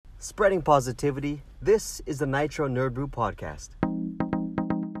Spreading positivity, this is the Nitro Nerd Brew Podcast.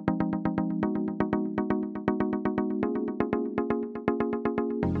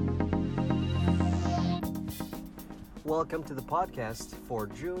 Welcome to the podcast for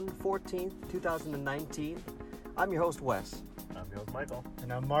June 14th, 2019. I'm your host, Wes. I'm your host, Michael.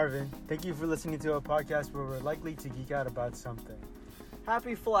 And I'm Marvin. Thank you for listening to a podcast where we're likely to geek out about something.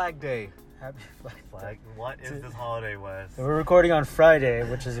 Happy Flag Day. Happy Flag Day. What is this holiday, Wes? So we're recording on Friday,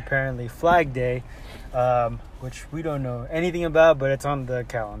 which is apparently Flag Day, which we don't know anything about, but it's on the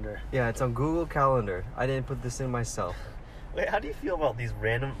calendar. Yeah, it's on Google Calendar. I didn't put this in myself. Wait, how do you feel about these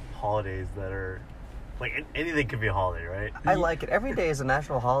random holidays that are... Like, anything could be a holiday, right? I like it. Every day is a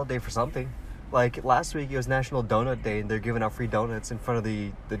national holiday for something. Like, last week it was National Donut Day, and they're giving out free donuts in front of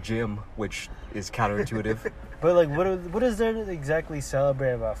the gym, which is counterintuitive. But, like, what is there to exactly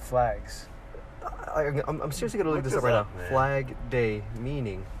celebrate about flags? I'm seriously going to look this up right now. Man. Flag Day,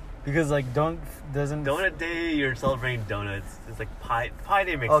 meaning... Because, like, Donut Day, you're celebrating donuts. It's like Pie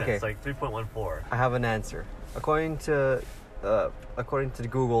Day makes Okay. sense. Like 3.14. I have an answer. According to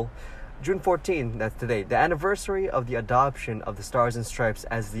Google, June 14, that's today, the anniversary of the adoption of the Stars and Stripes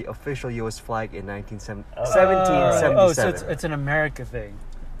as the official U.S. flag in 1777. Oh, so it's an America thing.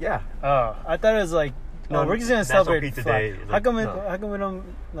 Yeah. Oh, I thought it was like... No, we're just gonna National celebrate Pizza flag. Day. How come we don't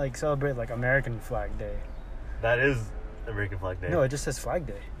like celebrate like American Flag Day? That is American Flag Day. No, it just says Flag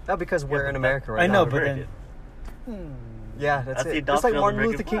Day. Not because we're but in that- America right I now. know, but American. then Yeah, that's That's the it. It's like adoption of Martin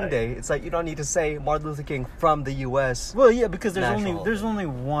American Luther King flag. Day. It's like you don't need to say Martin Luther King from the U.S. well, yeah, because National there's only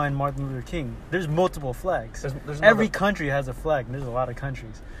one Martin Luther King. There's multiple flags. There's Every another- country has a flag. And there's a lot of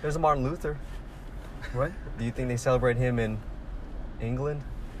countries. There's a Martin Luther. What? Do you think they celebrate him in England?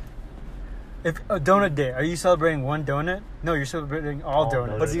 If Donut Day, are you celebrating one donut? No, you're celebrating all All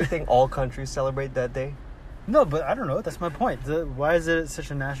donuts. But do you think all countries celebrate that day? No, but I don't know. That's my point. Why is it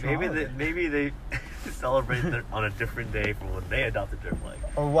such a national holiday? Maybe they celebrate on a different day from when they adopted their flag.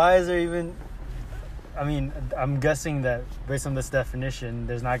 Or why is there even... I mean, I'm guessing that based on this definition,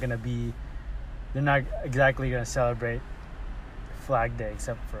 they're not exactly going to celebrate Flag Day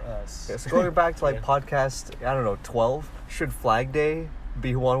except for us. Yeah, so going back to Yeah. podcast, 12, should Flag Day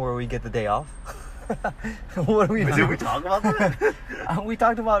be one where we get the day off? What do we Did do? we talk about that? We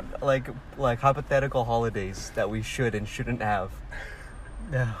talked about like hypothetical holidays that we should and shouldn't have.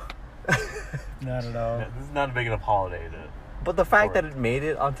 No. Not at all. Yeah, this is not a big enough holiday to... But the fact Or- that it made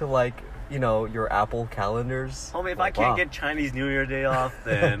it onto your Apple calendars. Homie, if like, I can't wow. get Chinese New Year day off,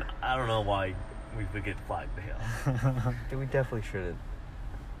 then I don't know why we would get Flag Day off. Yeah, we definitely shouldn't.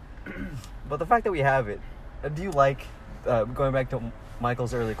 But the fact that we have it, do you like, going back to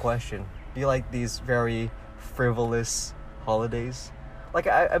Michael's early question, do you like these very frivolous holidays? Like,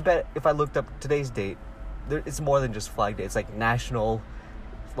 I bet if I looked up today's date, it's more than just Flag Day. It's like National,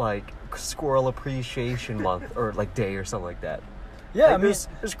 Squirrel Appreciation Month or day or something like that. Yeah, Like, I mean,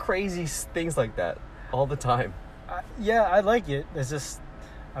 there's crazy things like that all the time. I like it. It's just,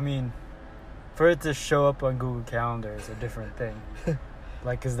 I mean, for it to show up on Google Calendar is a different thing.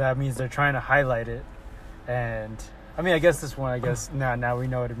 Because that means they're trying to highlight it. And, I mean, I guess this one, now we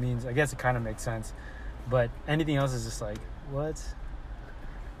know what it means. I guess it kind of makes sense. But anything else is just like, what?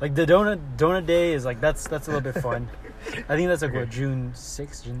 Like, the donut day is that's a little bit fun. I think that's what, June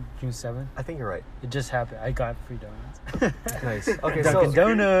 6th, June 7th? I think you're right. It just happened. I got free donuts. Nice. Okay, Dunkin' so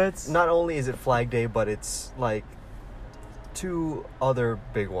Donuts. not only is it Flag Day, but it's two other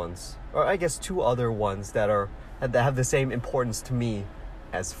big ones, or I guess two other ones that have the same importance to me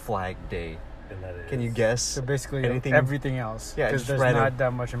as Flag Day. And that is... Can you guess? So basically anything? everything else. Yeah, Because just there's random. not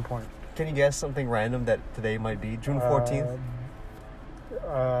that much important. Can you guess something random that today might be June 14th?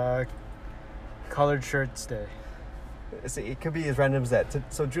 Colored Shirts Day. It could be as random as that.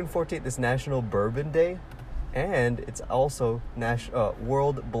 So June 14th is National Bourbon Day, and it's also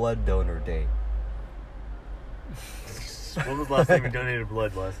World Blood Donor Day. When was the last time you donated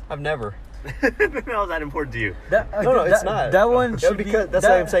blood, Wes? I've never. How is that important to you? No, it's not. That one Yeah, should because be... that's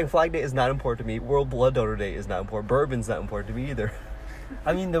why I'm saying Flag Day is not important to me. World Blood Donor Day is not important. Bourbon's not important to me either.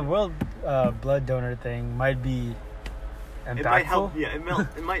 I mean, the World Blood Donor thing might be impactful. It might help. Yeah,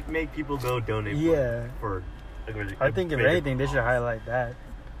 it might make people go donate Yeah. blood for... I think if anything, they should highlight that.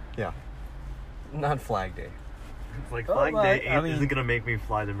 Yeah. Not Flag Day. It's like Oh, Flag well, Day I mean- isn't gonna make me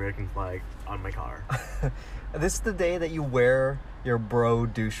fly the American flag on my car. This is the day that you wear your bro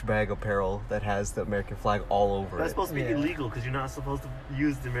douchebag apparel that has the American flag all over That's it. supposed to be Yeah. illegal because you're not supposed to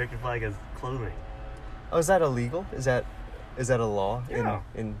use the American flag as clothing. Oh, is that illegal? Is that a law Yeah.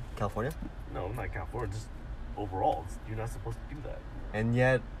 in California? No, not California. Just overall, you're not supposed to do that. And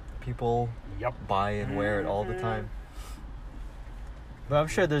yet people Yep. buy and wear it all the time. But I'm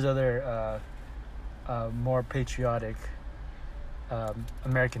sure there's other more patriotic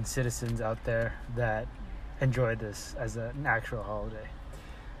American citizens out there that enjoy this as an actual holiday.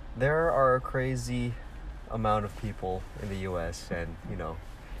 There are a crazy amount of people in the U.S. and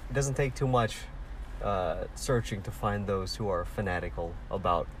it doesn't take too much searching to find those who are fanatical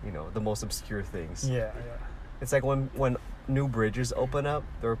about the most obscure things. Yeah. It's like when new bridges open up,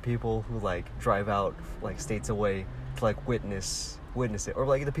 there are people who drive out states away to witness it,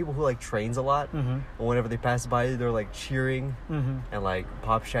 or the people who trains a lot. Mm-hmm. And whenever they pass by, they're cheering Mm-hmm. and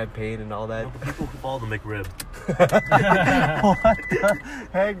pop champagne and all that. The people who follow the McRib. What the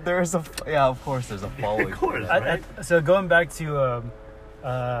heck? There's of course there's a following. Of course, for that. right? So going back to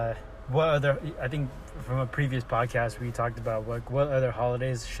what other, I think from a previous podcast we talked about what other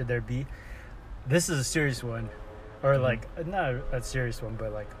holidays should there be. This is a serious one, or not a serious one,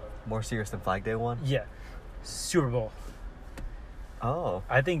 but More serious than Flag Day one? yeah, Super Bowl. Oh.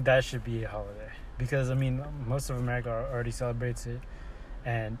 I think that should be a holiday because most of America already celebrates it,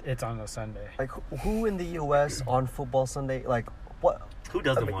 and it's on a Sunday. Who in the U.S. on football Sunday? What? Who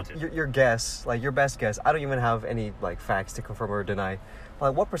doesn't want it? Your guess, your best guess. I don't even have any facts to confirm or deny.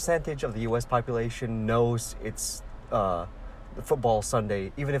 What percentage of the U.S. population knows it's the football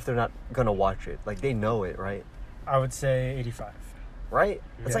Sunday, even if they're not gonna watch it? They know it, right? I would say 85. Right?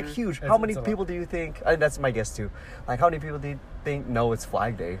 It's Yeah. huge. It's- How many it's a lot. people do you think? That's my guess too. How many people do you think know it's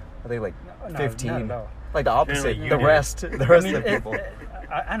Flag Day? Are they No, 15? not at all. The opposite. Apparently you The do. rest. The rest of the people.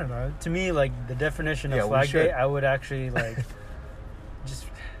 I don't know. To me, the definition of Yeah, we Flag Day, should. I would actually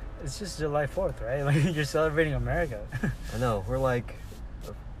it's just July 4th, right? You're celebrating America. I know. We're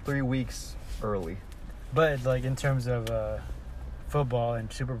 3 weeks early. But in terms of football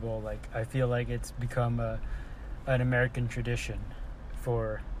and Super Bowl, I feel it's become an American tradition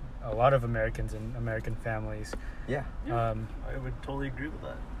for a lot of Americans and American families. Yeah. I would totally agree with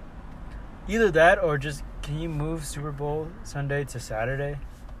that. Either that or just can you move Super Bowl Sunday to Saturday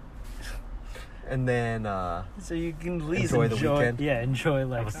And then so you can at least Enjoy the weekend. Yeah, enjoy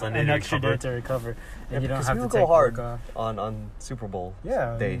Have a Sunday an to extra recover. day to recover, and you don't because have we to will take go hard work off. on Super Bowl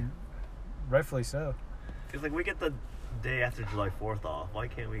Yeah, day. Rightfully so. It's we get the day after July 4th off. Why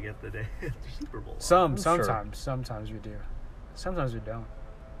can't we get the day after Super Bowl off? Sure. Sometimes we do, sometimes we don't.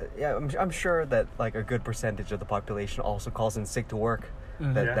 Yeah, I'm sure that a good percentage of the population also calls in sick to work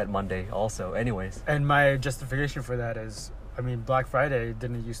Mhm. Yeah. that Monday also. Anyways, And my justification for that is, Black Friday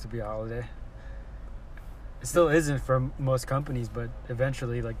didn't used to be a holiday. It still isn't for most companies, but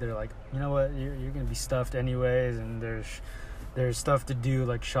eventually, they're you know what, you're gonna be stuffed anyways, and there's stuff to do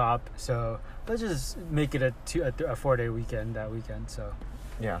shop. So let's just make it a 4-day weekend that weekend. So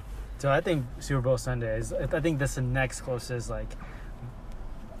yeah. I think Super Bowl Sunday is. I think that's the next closest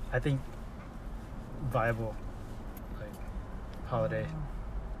I think viable holiday.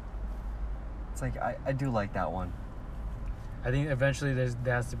 It's I do like that one. I think eventually there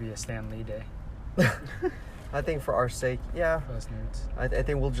has to be a Stan Lee Day I think for our sake, yeah. for us nerds. I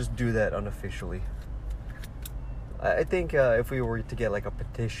think we'll just do that unofficially. I think if we were to get a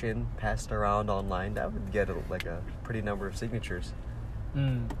petition passed around online, that would get a pretty number of signatures.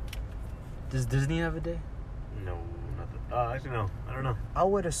 Does Disney have a day? No, nothing. Actually, no. I don't know. I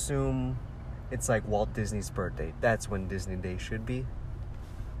would assume it's Walt Disney's birthday. That's when Disney Day should be.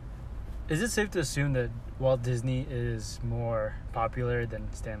 Is it safe to assume that Walt Disney is more popular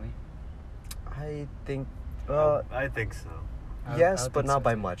than Stan Lee? I think I think so. yes, I would but think not so,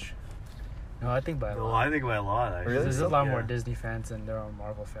 by too. much. No, I think by a No, lot. I think by a lot, actually. Really? There's a lot more Yeah. Disney fans than there are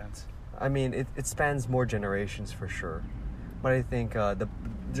Marvel fans. I mean, it spans more generations for sure. But I think the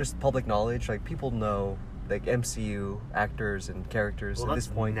just public knowledge, people know MCU actors and characters Well, at that's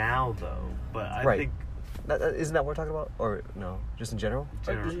this point. now, though. But I Right. think Isn't that what we're talking about? Or no, just in general?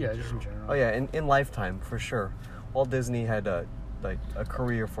 Yeah, just in general. Oh yeah, in lifetime for sure. Walt Disney had a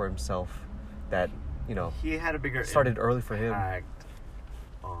career for himself that he had a bigger started early for him. impact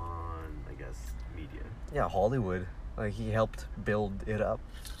on, I guess, media. Yeah, Hollywood. He helped build it up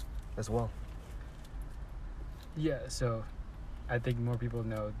as well. Yeah, so I think more people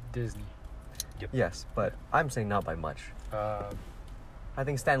know Disney. Yes, but I'm saying not by much. Uh, I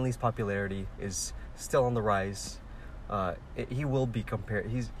think Stan Lee's popularity is still on the rise. He will be compared.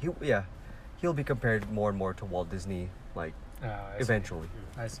 He'll be compared more and more to Walt Disney, I see. eventually.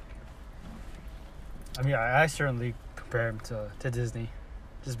 I see. I certainly compare him to Disney,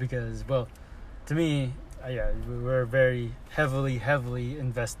 just because, well, to me, we're very heavily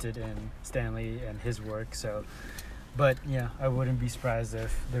invested in Stan Lee and his work. So, but yeah, I wouldn't be surprised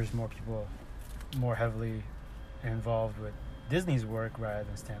if there's more people more heavily involved with Disney's work rather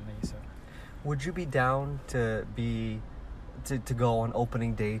than Stan Lee. So, Would you be down to be to go on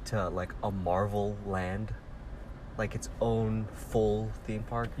opening day to like a Marvel land, like its own full theme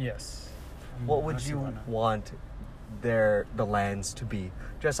park? Yes. What would I see you why not. want the lands to be?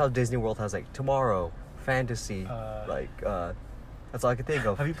 Just how Disney World has like Tomorrow, Fantasy, that's all I can think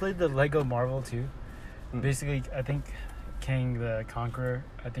of. Have you played the Lego Marvel too? Mm. Basically, I think King the Conqueror,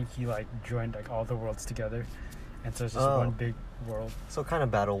 I think he like joined like all the worlds together, and so it's just Oh. one big world, So kind of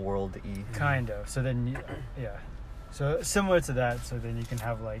Battle World-y. kind of. So then, yeah, so similar to that. So then you can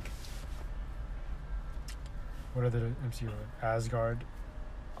have like, what are the MCU? Asgard.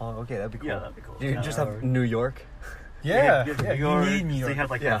 Oh, okay, that'd be cool. Yeah, that'd be cool. Do you Yeah. just have New York? Yeah, you, yeah, you need New So York. you have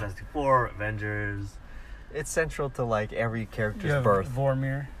like Yeah. Fantastic Four, Avengers. It's central to like every You character's have birth.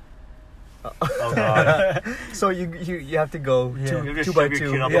 Vormir. Oh god. So you have to go Yeah. You just two by shove your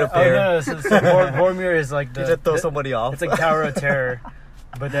two, kid up get Yeah, up oh there. no, so Vormir is like You just throw the somebody off. it's like Tower of Terror,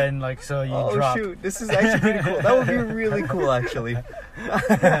 but then like so you oh drop. shoot, this is actually pretty cool. That would be really cool, actually.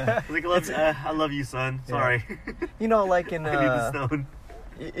 Like, I love you, son. Yeah. Sorry. You know, like in I need the stone.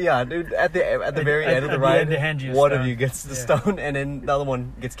 yeah, dude. At the very end of the at the ride, end, they hand you a one of stone. you gets the Yeah. stone, and then the other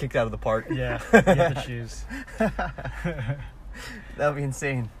one gets kicked out of the park. Yeah, you have to choose. That'd be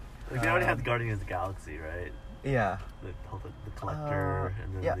insane. Like, they already have the Guardians of the Galaxy, right? Yeah. The collector,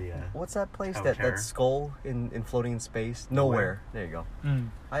 and then yeah. the What's that place? Tower That Terror. skull in floating in space? Nowhere. Nowhere. There you go. Mm.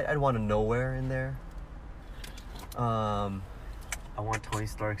 I'd want a Nowhere in there. I want Tony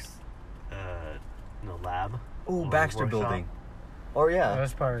Stark's lab. Ooh, Or Baxter workshop. Building. Or Well, yeah.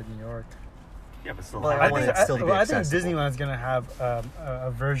 that's part of New York. Yeah, but still. Well, have I I want think, it still to be I think accessible. Disneyland's gonna have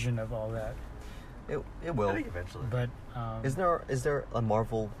a version of all that, It I will. think eventually. but Is there a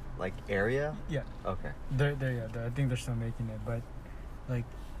Marvel like area? yeah, Okay. I think they're still making it, but like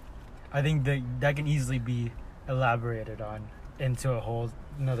I think that can easily be elaborated on into a whole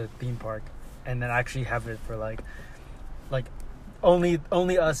another theme park, and then actually have it for like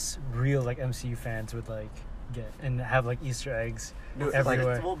only us real like MCU fans would like get, and have like Easter eggs Dude, It's like-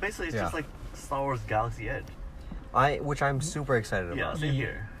 everywhere. well, basically, it's Yeah. just like Star Wars Galaxy Edge. Which I'm super excited Yeah, about. same Yeah.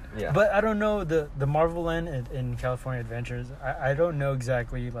 here. Yeah. But I don't know the Marvel Land in California Adventures. I don't know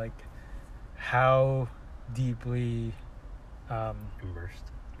exactly like how deeply Immersed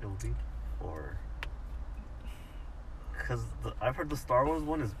it will be, or because I've heard the Star Wars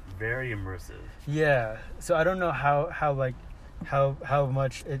one is very immersive. yeah. So I don't know how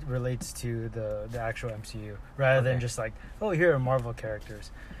much it relates to the actual MCU rather than Okay. just like, oh, here are Marvel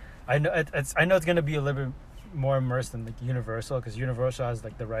characters. I know I know it's gonna be a little bit more immersed than like Universal, because Universal has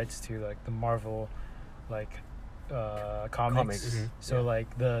like the rights to like the Marvel like comics. Comics. Mhm. So Yeah. like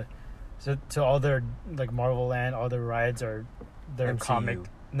so all their like Marvel Land, all their rides are their MCU. comic.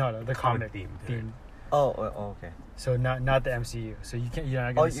 No, the comic Comic theme. Oh, okay. So not the MCU. So you're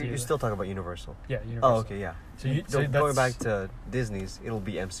not Oh, gonna see. you're still talking about Universal. yeah, Universal. Oh, okay, yeah. So you So so going back that's- to Disney's, it'll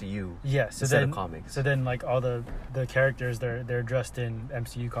be MCU yeah. So instead then of comics. so then like all the characters they're dressed in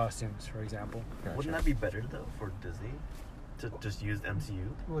MCU costumes, for example. Gotcha. Wouldn't that be better though for Disney to just use MCU?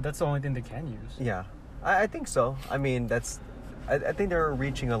 Well, that's the only thing they can use. Yeah, I think so. I mean, I think they're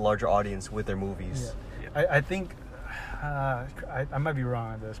reaching a larger audience with their movies. Yeah. I think I might be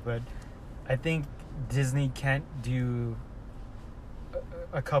wrong on this, but I think Disney can't do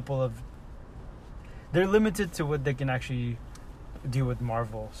a couple of. They're limited to what they can actually do with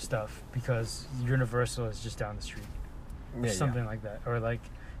Marvel stuff, because Universal is just down the street, or Yeah, something like that, or like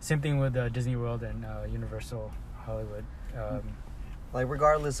same thing with Disney World and Universal Hollywood. Like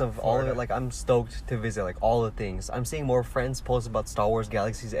regardless of all of Florida. it, like I'm stoked to visit like all the things. I'm seeing more friends post about Star Wars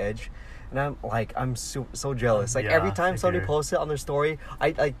Galaxy's Edge, and I'm so jealous. Like Yeah, every time same somebody here. posts it on their story,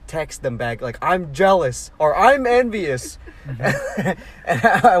 I text them back like I'm jealous or I'm envious, and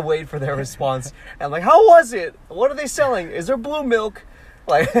I wait for their response. And I'm like, how was it? What are they selling? Is there blue milk?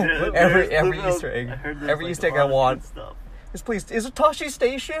 Like every There's Easter egg, I heard there's, every like, Easter a egg I lot of want. good stuff. Is please is it Toshi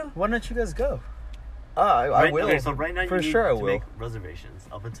Station? Why don't you guys go? I Right, will. Okay, so right now for you need sure I to will. make reservations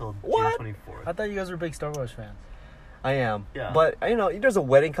up until What? June I 24th. thought you guys were big Star Wars fans. I am. Yeah. But there's a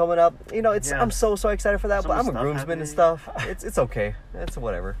wedding coming up. It's Yeah. I'm so excited for that. So but much I'm a stuff groomsman and happening. stuff. It's okay. It's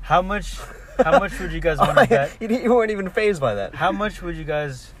whatever. How much would you guys want to bet? You weren't even phased by that. How much would you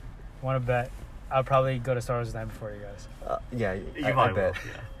guys want to bet? I'll probably go to Star Wars Land before you guys, Yeah, You I probably bet.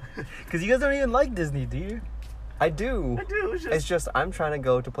 will, yeah. because you guys don't even like Disney, do you? I do. I do. It's just I'm trying to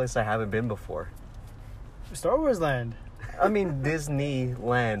go to places I haven't been before. Star Wars Land. I mean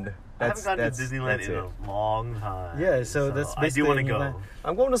Disneyland. I haven't gone to Disneyland that's in it. a long time. Yeah, so that's I do basically want to a new go. land.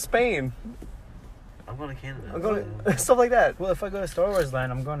 I'm going to Spain. I'm going to Canada. I'm going to stuff like that. Well, if I go to Star Wars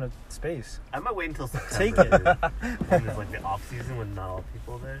Land, I'm going to space. I might wait until Take September. it. When there's like the off season when not all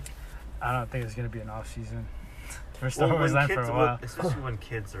people there. I don't think it's gonna be an off season. for Star Well, Wars when Land for kids- a while. especially when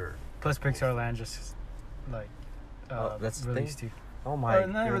kids are. Plus Pixar Land just like that's the released thing? too. Oh my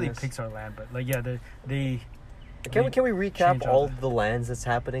Not really goodness. Pixar Land, but like yeah, they Can we recap change all the- the lands that's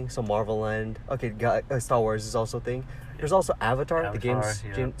happening? So Marvel Land, okay, Star Wars is also a thing. There's also Avatar, the Avatar, James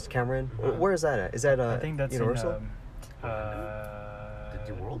yeah. James Cameron. Mhm. Where is that at? Is that I think that's Universal? in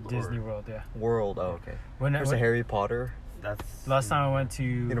Disney World, Disney or- World, yeah. World? Oh, okay. When, There's a when Harry Potter, That's last time I went to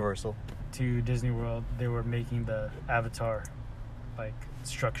Universal. Disney World, they were making the Avatar like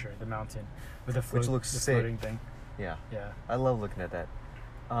structure, the mountain with the Which looks the sick. floating thing. Yeah, Yeah. I love looking at that.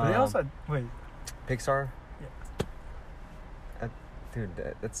 But they also wait. Pixar. Yeah. Dude,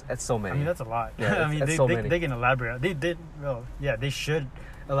 that's so many. I mean, that's a lot. Yeah, I mean, that's so they many. can elaborate. They did well. Yeah, they should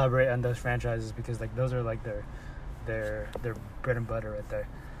elaborate on those franchises because like those are like their bread and butter right there.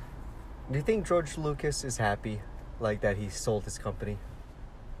 Do you think George Lucas is happy, like that he sold his company?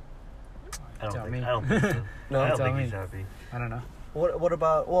 I Tell don't me. think so. No? I don't Tell think me. he's happy. I don't know. What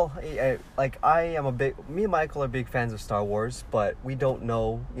about? Well, I am a big. Me and Michael are big fans of Star Wars, but we don't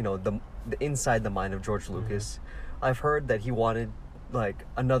know, the inside the mind of George Lucas. I've heard that he wanted like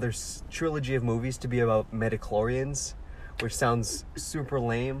another trilogy of movies to be about midichlorians, which sounds super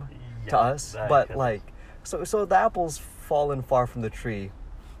lame to Yeah, us. that But could- like, so the apple's fallen far from the tree.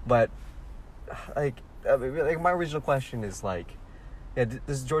 But like my original question is like, yeah,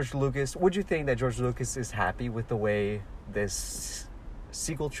 does George Lucas? Would you think that George Lucas is happy with the way this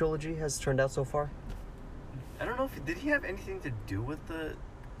sequel trilogy has turned out so far? I don't know if did he have anything to do with the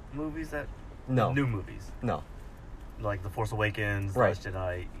movies that No, new movies no, like The Force Awakens, Right. Last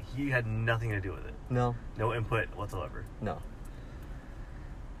Jedi. He had nothing to do with it. no, No input whatsoever. no.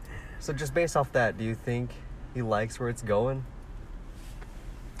 So just based off that, do you think he likes where it's going?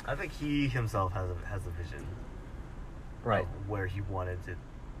 I think he himself has a vision Right. of where he wanted it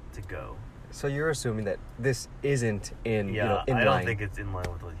to go. So you're assuming that this isn't in Yeah, in I line. don't think it's in line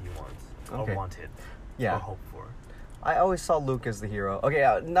with what he wants Okay. or wanted Yeah. or hoped for. I always saw Luke as the hero. Okay,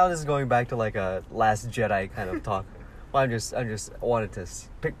 now this is going back to like a Last Jedi kind of talk. Well, I just wanted to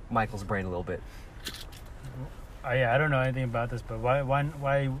pick Michael's brain a little bit. I don't know anything about this, but why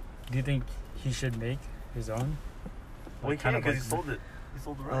do you think he should make his own? Well, he Like, kind can't of because like he sold it. He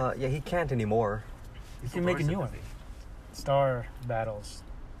sold the rights. Yeah, he can't anymore. He can sold the make a rights to new one. Disney. Star Battles.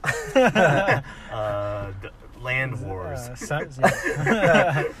 The Land Wars.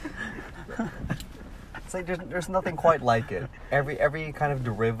 Yeah. It's like there's nothing quite like it. Every kind of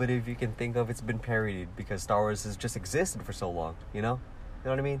derivative you can think of, it's been parodied because Star Wars has just existed for so long. You know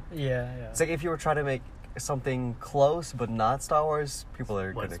what I mean? yeah. It's like if you were trying to make something close but not Star Wars, people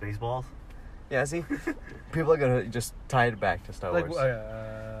are What, gonna Spaceballs? yeah. See, people are gonna just tie it back to Star Like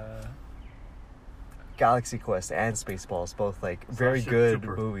Wars. Galaxy Quest and Spaceballs, both like very Starship good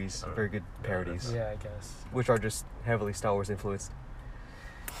Trooper. movies, very good parodies, yeah, I guess. which are just heavily Star Wars influenced.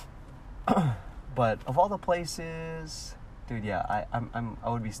 But of all the places, dude, yeah, I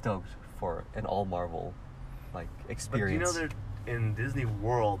would be stoked for an all Marvel like But do you experience. know they're in Disney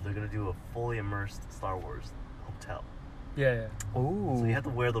World? They're gonna do a fully immersed Star Wars hotel. Yeah. Ooh. So you have to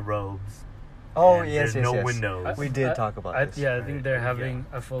wear the robes. oh and yes, there's yes, no yes. windows. We did talk about this. Yeah, I think they're Right, having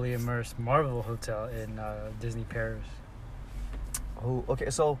a fully immersed Marvel hotel in Disney Paris. Oh, okay.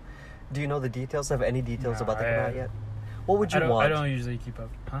 So, do you know the details? Have any details No, about that I- come out yet? What would you I want? don't usually keep up.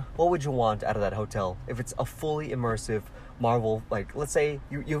 Huh? What would you want out of that hotel if it's a fully immersive Marvel? Like, let's say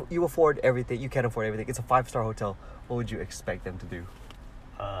you afford everything, you can't afford everything. It's a 5-star hotel. What would you expect them to do?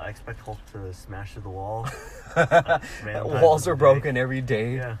 I expect Hulk to smash through the wall. Walls are broken every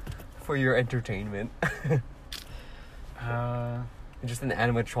day Yeah. for your entertainment. Just an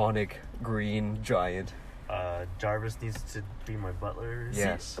animatronic green giant. Jarvis needs to be my butler.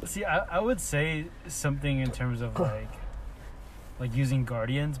 Yes. See, I would say something in terms of like using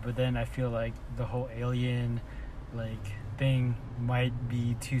Guardians, but then I feel like the whole alien like thing might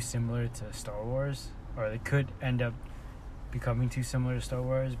be too similar to Star Wars, or it could end up becoming too similar to Star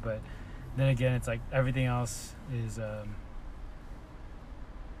Wars. But then again, it's like everything else is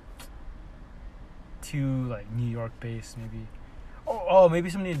too like New York based, maybe. Oh, maybe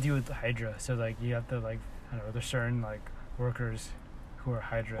something to do with Hydra. So like you have to like I don't know, there's certain like workers who are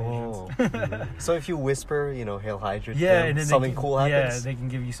Hydra Oh. agents. So if you whisper, Hail Hydra, to Yeah, them, and then something they can, cool happens. Yeah, they can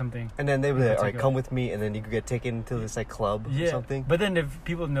give you something. And then they would They'll like, all right, take a- come with me, and then you could get taken to this like club or Yeah, something. but then if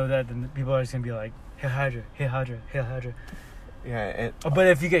people know that, then people are just gonna be like, "Hail Hydra, Hail Hydra, Hail Hydra." Yeah, and Oh, but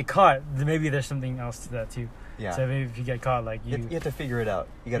if you get caught, then maybe there's something else to that too. yeah, So maybe if you get caught, like you you, have to figure it out.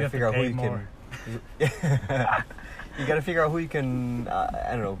 You got to have to figure out who pay you more. can. You got to figure out who you can.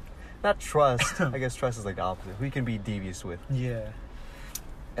 I don't know, not trust. I guess trust is like the opposite. Who you can be devious with, yeah,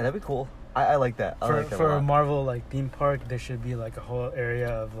 and that'd be cool. I like that. I like that For a a lot. Marvel like theme park, there should be like a whole area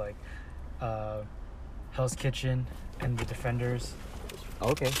of like Hell's Kitchen and the Defenders,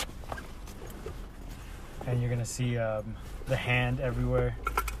 Okay. and you're gonna see the Hand everywhere.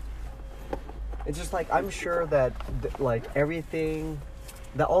 It's just like I'm sure that like everything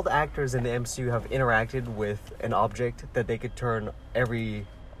that all the actors in the MCU have interacted with an object that they could turn every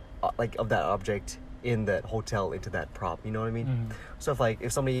like of that object in that hotel into that prop. You know what I mean? Mhm. So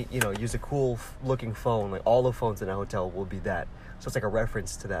if somebody use a cool looking phone, like all the phones in a hotel will be that. So it's like a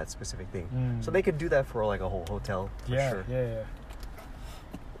reference to that specific thing. Mm. So they could do that for like a whole hotel for Yeah, sure. yeah.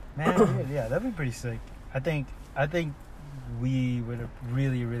 Man, yeah, that'd be pretty sick. I think we would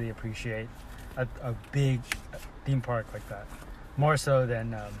really, really appreciate a big theme park like that, more so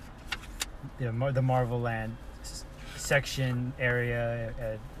than the Marvel Land section area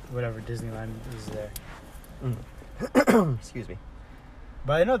at whatever Disneyland is there. Excuse me.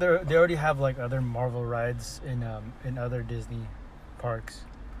 But I know they already have like other Marvel rides in other Disney parks.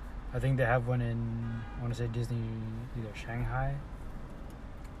 I think they have one in, I want to say Disney, either Shanghai.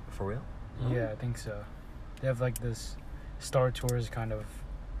 For real? Yeah, I think so. They have like this Star Tours kind of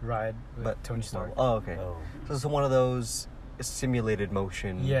ride with But Tony Stark. Oh, okay. Oh. So it's one of those simulated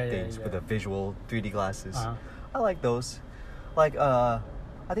motion Yeah, things with yeah. the visual 3D glasses. Uh-huh. I like those. Like, I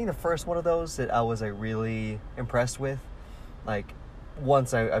think the first one of those that I was like really impressed with, like,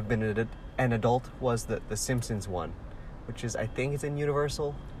 once I've been an adult, was the Simpsons one, which is I think it's in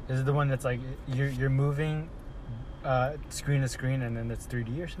Universal. Is it the one that's like you're moving screen to screen and then it's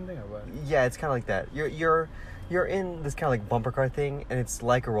 3D or something or what? Yeah, it's kind of like that. You're in this kind of like bumper car thing, and it's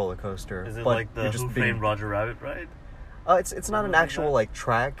like a roller coaster. Is it but like the you're Who just Framed being, Roger Rabbit ride? It's not an Something like actual that? like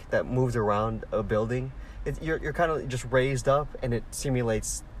track that moves around a building. You're kind of just raised up, and it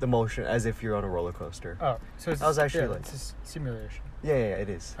simulates the motion as if you're on a roller coaster. Oh, so it's I was actually like- it's a simulation. Yeah, it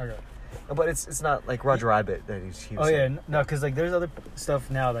is. Okay. But it's not like Roger Rabbit that he was Oh yeah, saying. no, because like there's other stuff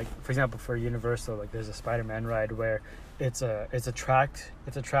now. Like for example, for Universal, like there's a Spider-Man ride where it's a track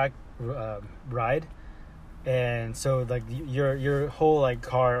ride, and so like your whole like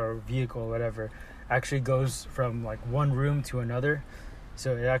car or vehicle or whatever actually goes from like one room to another,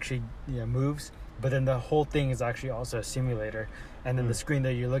 so it actually moves. But then the whole thing is actually also a simulator, and then the screen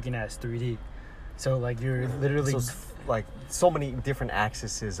that you're looking at is 3D. So like you're literally So it's like so many different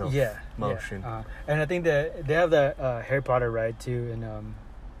axes of motion. Yeah. And I think that they have that Harry Potter ride too in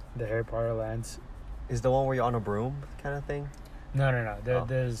the Harry Potter lands. Is the one where you're on a broom kind of thing? No. Oh.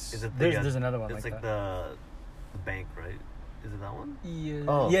 There's Is it there's another one It's like like that. the bank, right? Is it that one? Yeah.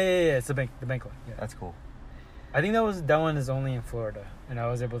 Oh. Yeah. It's the bank one. Yeah. That's cool. I think that one is only in Florida, and I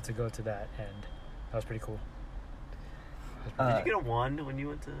was able to go to that, and that was pretty cool. Did you get a wand when you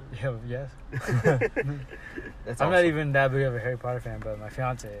went to? Yeah, yes. That's I'm not awesome. even that big of a Harry Potter fan, but my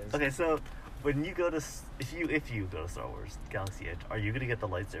fiance is. Okay, so when you go to if you go to Star Wars Galaxy Edge, are you gonna get the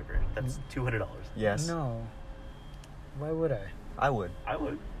lightsaber? That's $200. Yes, No. Why would I? I would. I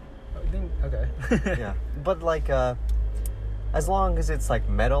would. I think okay. Yeah, but like, as long as it's like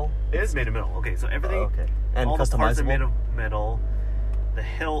metal. It is made of metal. Okay, so everything, Okay, and all the parts are customizable. made of metal. The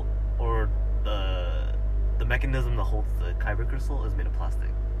hilt or the mechanism that holds the kyber crystal is made of plastic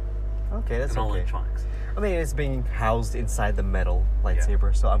Okay, that's and all okay. electronics. I mean, it's being housed inside the metal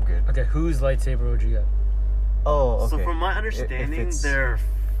lightsaber, so I'm good. Okay, whose lightsaber would you get? Oh, okay. So from my If understanding, it's- there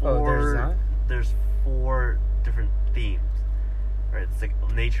Oh, there's are not? there's 4 different themes. Right, it's like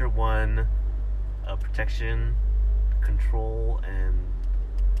nature 1, protection, control, and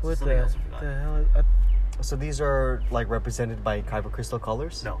What something the else I forgot. hell? So these are like represented by kyber crystal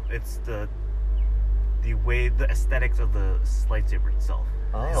colors. No, it's the way, the aesthetics of the lightsaber itself.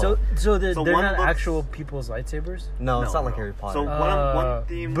 Oh. So they're So they're one not looks- actual people's lightsabers? no, it's not like no. Harry Potter. So one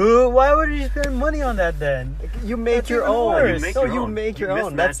theme. Boo! Why would you spend money on that then? You make That's your even own. worse. You make no, your you own. make You your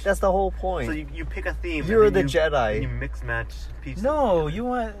own. mismatch. That's the whole point. So you pick a theme. You're and then the Jedi. You mix match pieces. No, together. you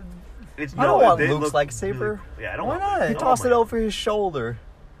want. It's, I don't no, want they Luke's look lightsaber. really- yeah, I don't Why want. not? I He don't tossed want it my- over his shoulder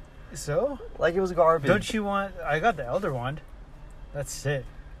So? like it was garbage. Don't you want? I got the Elder Wand. That's it.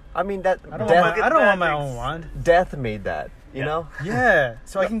 I mean that I don't death, want my, I don't want my own wand. death made that. You Yeah. know. Yeah,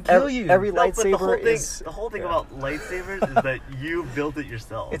 so I can kill you. Every No, but the whole lightsaber thing, is. the whole thing yeah. about lightsabers is that you built it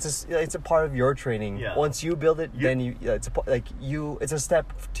yourself. It's a part of your training. Yeah. Once you build it, You- then it's it's a step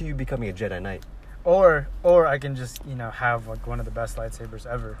to you becoming a Jedi Knight. Or I can just have like one of the best lightsabers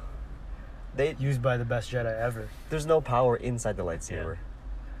ever, used by the best Jedi ever. There's no power inside the lightsaber.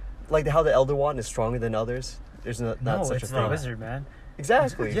 Like how the Elder Wand is stronger than others. There's not No, such it's a the thing. wizard, man.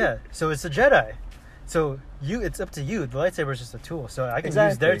 Exactly. Yeah, so it's a Jedi. So it's up to you. The lightsaber is just a tool. So I can use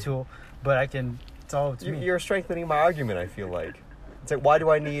their Exactly. tool, but it's all up to me. You're strengthening my argument. I feel like. It's like, why do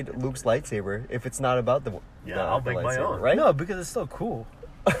I need Luke's lightsaber if it's not about the I'll the make my lightsaber, own. right? No, because it's still cool.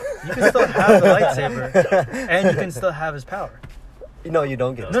 You can still have the lightsaber, and you can still have his power. No, you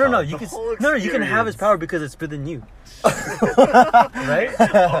don't get. No. The You can whole you can have his experience. power because it's within you. Right?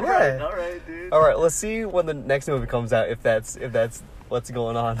 All Yeah. right, dude. All right, let's see when the next movie comes out. If that's what's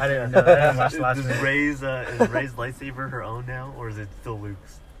going on. I didn't know. I didn't watch Is the last is movie. Rey's lightsaber her own now, or is it still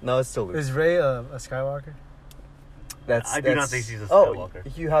Luke's? No, it's still Luke. Is Rey a Skywalker? That's. I do not that's- think she's a Oh,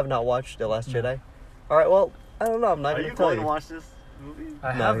 Skywalker. you have not watched The Last Jedi? All right, well, I don't know. I'm not Are gonna you tell going you. to watch this movie?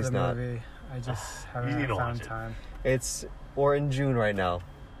 I No, have he's the not. movie. I just You need haven't to found watch it. time. We're in June right now.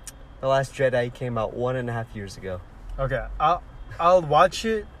 The Last Jedi came out 1.5 years ago. Okay, I'll watch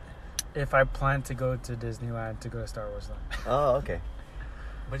it if I plan to go to Disneyland to go to Star Wars Land. Oh, okay.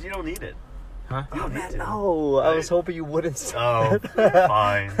 But you don't need it. Huh? You don't need to. No, I was Right. hoping you wouldn't. say Oh, that.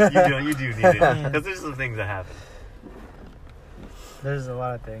 fine. You do need it because there's some things that happen. There's a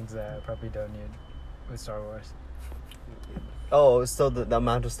lot of things that I probably don't need with Star Wars. Oh, so the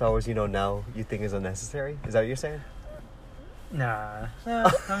amount of Star Wars you know now you think is unnecessary? Is that what you're saying? Nah,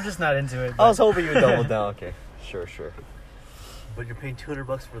 I'm just not into it. I was but- hoping you would double down. Okay, sure. But you're paying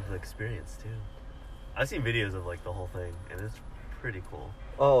 $200 for the experience too. I've seen videos of like the whole thing, and it's pretty cool.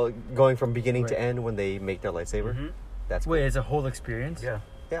 Oh, going from beginning to Wait. end when they make their lightsaber? Mhm. That's Wait, cool. it's a whole experience? Yeah,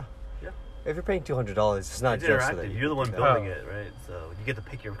 If you're paying $200, it's not it's just so interactive. that You're the one can- building Oh. it, right? So you get to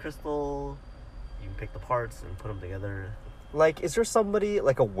pick your crystal. You can pick the parts and put them together. Like, is there somebody,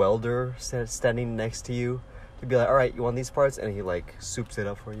 like a welder, standing next to you to be like, all right, you want these parts? And he, like, soups it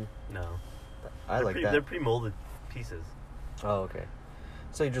up for you? No, I like that. They're pre-molded pieces. Oh, okay.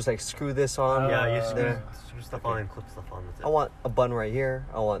 So you just, like, screw this on. Yeah, you there. screw stuff Okay. on and clip stuff on. That's it. I want a button right here.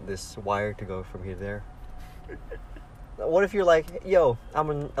 I want this wire to go from here to there. What if you're like, yo,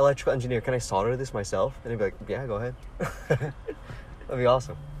 I'm an electrical engineer. Can I solder this myself? And they'd be like, yeah, go ahead. That'd be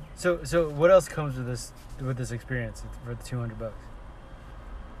awesome. So what else comes with this experience for the $200?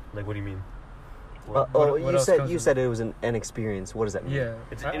 Like, what do you mean? What you else comes you with said it was an experience. What does that mean? Yeah,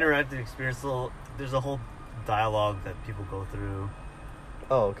 It's an interactive experience. So there's a whole dialogue that people go through.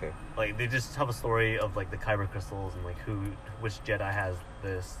 Oh, okay. Like they just have a story of like the Kyber crystals and like which Jedi has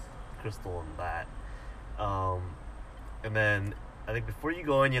this crystal and that. And then I think before you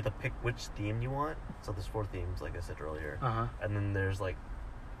go in, you have to pick which theme you want. So there's 4 themes, like I said earlier. Uh-huh. And then there's like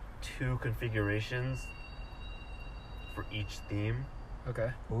 2 configurations for each theme.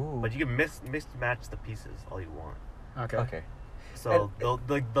 Okay. Ooh. But you can match the pieces all you want. Okay. Okay. So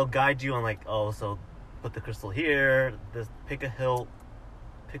And- they'll guide you on like, oh, so put the crystal here. This pick a hilt,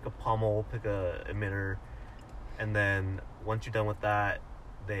 pick a pommel, pick a emitter, and then once you're done with that,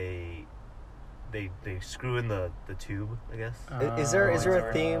 they screw in the tube, I guess. Is there a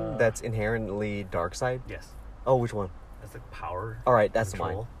Uh, theme that's inherently dark side? Yes, Oh, which one? that's like power. All right, that's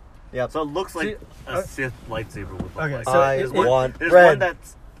control. mine. Yep. So it looks like See, a Sith lightsaber would look Okay, like. so I it- want There's red. one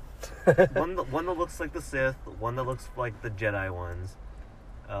that's one that looks like the Sith, one that looks like the Jedi ones,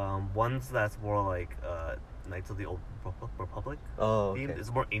 ones that's more like Knights of the Old Republic Oh, themed. okay.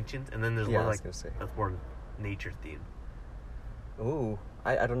 It's more ancient, and then there's Yeah, one I was like gonna say. that's more nature themed. Ooh,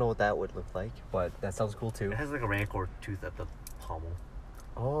 I don't know what that would look like, but that sounds cool too. It has like a rancor tooth at the pommel.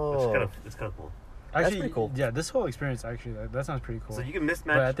 Oh, It's kind of cool. Actually, pretty cool. Yeah, this whole experience actually that sounds pretty cool. So you can But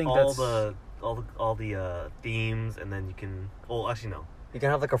I mismatch think all that's- the themes, and then you can. Oh, actually no. you can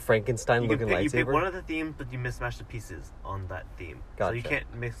have like a Frankenstein You can looking pick, you pick lightsaber. one of the themes, but you mismatch the pieces on that theme. So you Gotcha.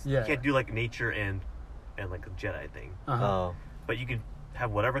 can't mix. Yeah. You can't do like nature and like a Jedi thing. Uh-huh. Oh, But you can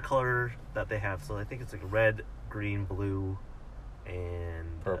have whatever color that they have. So I think it's like red, green, blue, and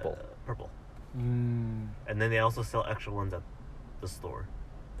Purple. Purple. Mm. And then they also sell extra ones at the store.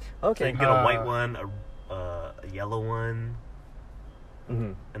 So okay. you can get a white Uh, one, a yellow one,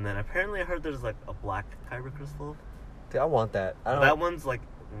 Mm-hmm. and then apparently I heard there's like a black kyber crystal. Dude, I want that. I don't. That one's like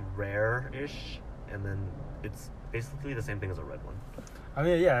rare-ish, and then it's basically the same thing as a red one. I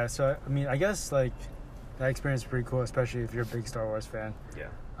mean, yeah. So I mean, I guess like that experience is pretty cool, especially if you're a big Star Wars fan. Yeah.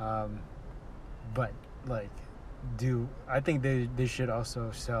 But like, I think they should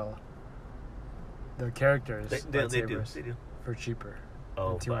also sell the characters They do. lightsabers They do. for cheaper.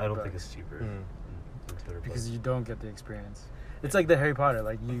 Oh, than but I don't think $200. it's cheaper. Mm. than $200. Because you don't get the experience. It's like the Harry Potter.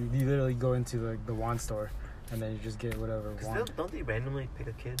 Like you literally go into like the wand store, and then you just get whatever 'Cause wand. don't they randomly pick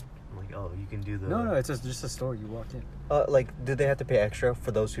a kid? I'm like, oh, you can do the. No, it's just a store. You walk in. Like, do they have to pay extra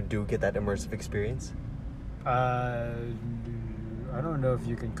for those who do get that immersive experience? I don't know if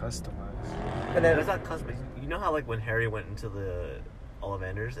you can customize. And then It's not custom. You know how like when Harry went into the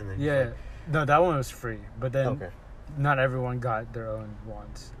Ollivanders and then he's Yeah, like, no, that one was free. But then Okay. not everyone got their own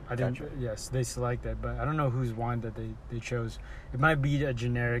wands. I think Gotcha. yes, they selected, but I don't know whose wand that they chose. It might be a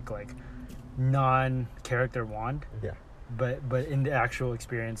generic like non-character wand. Yeah. But in the actual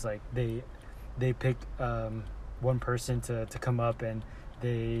experience, like they pick one person to come up and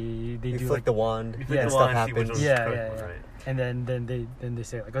they You do flick like the wand, You flick and the stuff wand and see which happens. one's Yeah, correct yeah, one, yeah. right? and then they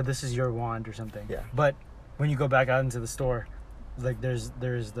say like, oh, this is your wand or something. Yeah. But when you go back out into the store, like there's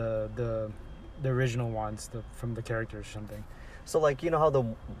the original wands from the characters or something. So like, you know how the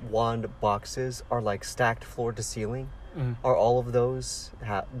wand boxes are like stacked floor to ceiling? Mm. Are all of those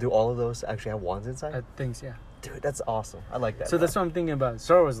do all of those actually have wands inside? I think so, yeah. Dude, that's awesome. I like that. So that's what I'm thinking about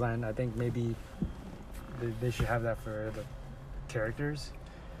Star Wars Land. I think maybe they should have that for the characters.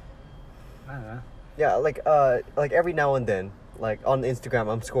 I don't know. Yeah, like every now and then, like on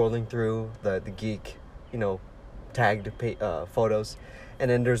Instagram, I'm scrolling through the geek, tagged photos, and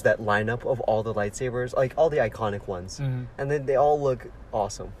then there's that lineup of all the lightsabers, like all the iconic ones, Mhm. and then they all look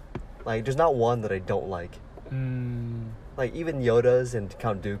awesome. Like there's not one that I don't like. Like even Yoda's and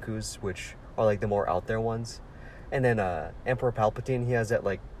Count Dooku's, which are like the more out there ones, and then Emperor Palpatine, he has that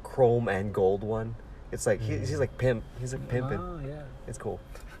like chrome and gold one. It's like he's like pimp. He's like pimping. Oh yeah. It's cool.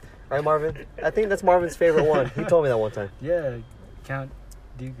 Right, Marvin? I think that's Marvin's favorite one. He told me that one time. Yeah, Count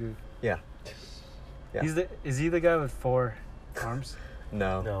Dooku. Yeah. Yeah. Is he the guy with 4 arms?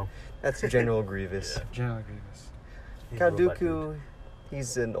 No. No. That's General Grievous. Yeah. General Grievous. He's Count a robot Dooku, dude.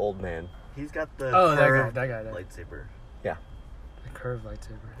 he's an old man. He's got the Oh, curved that guy. lightsaber. Yeah. The curved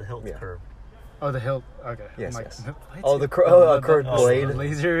lightsaber. The hilt's Yeah. curved. Oh, the hilt. Okay. Yes, I'm yes. lightsaber. Oh, the curved the blade.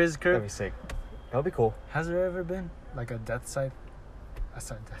 laser is That'd be curved. sick. That'd be cool. Has there ever been like a death scythe? Death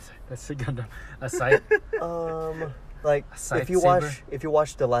scythe. That's a Gundam. A scythe. Like A scythe if you saber?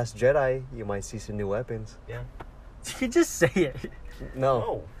 watch The Last Jedi, you might see some new weapons. Yeah. You just say it. No.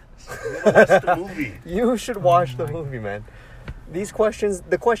 Oh. You gotta watch the movie. You should watch the my movie, man. These questions,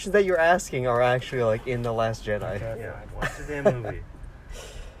 the questions that you're asking are actually like in The Last Jedi. Okay. Yeah, watch the damn movie.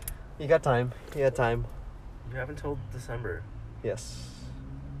 You got time. You got time. You haven't told December. Yes.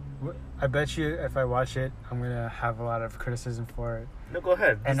 I bet you if I watch it, I'm gonna have a lot of criticism for it. No, go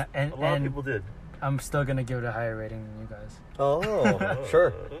ahead. And- Just- and- a lot and- of people did. I'm still gonna give it a higher rating than you guys. Oh,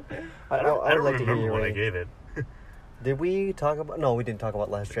 sure. Okay. I I would don't like to hear remember your what I rating. gave it. Did we talk about? No, we didn't talk about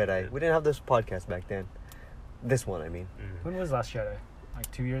Last Jedi. We didn't have this podcast back then. This one, I mean. Mm. When was Last Jedi?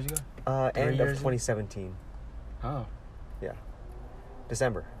 Like 2 years ago? End of years? 2017. Oh. Yeah.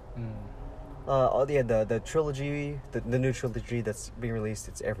 December. Mm. Yeah, the trilogy, the new trilogy that's being released,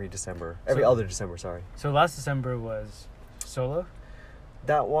 it's every December. Every So- other December, sorry. So last December was Solo.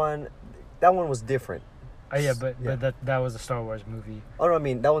 That one was different. Oh yeah, but Yeah. that was a Star Wars movie. Oh no, I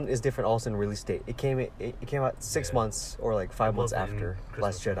mean that one is different also in release date. It came out 6 Yeah. months or like 5 It months wasn't after Christmas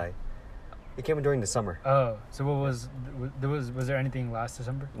Last time. Jedi. It came in during the summer. Oh, so what was there anything last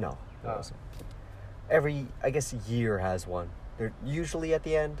December? No, it Oh. wasn't. Every I guess year has one. They're usually at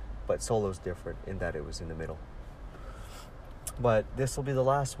the end, but Solo's different in that it was in the middle. But this will be the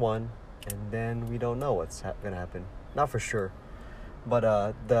last one, and then we don't know what's gonna happen. Not for sure. But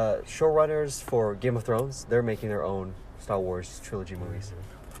the showrunners for Game of Thrones, they're making their own Star Wars trilogy movies.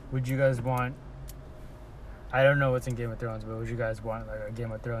 Would you guys want? I don't know what's in Game of Thrones, but would you guys want like a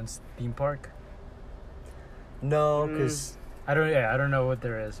Game of Thrones theme park? No, because I don't know what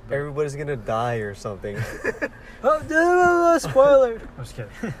there is. But... everybody's gonna die or something. Oh, spoiler! I'm just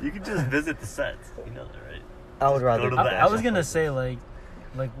kidding. You can just visit the sets. You know that, right? I would rather. go to the I was actual gonna place. say like,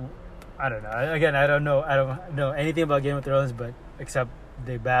 I don't know. Again, I don't know anything about Game of Thrones, but except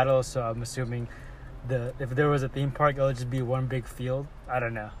they battle. So I'm assuming if there was a theme park, it would just be one big field. I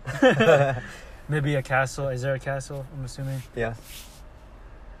don't know. Maybe a castle. Is there a castle? I'm assuming. Yeah.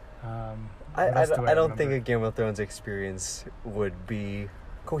 What else do I don't think remember? a Game of Thrones experience would be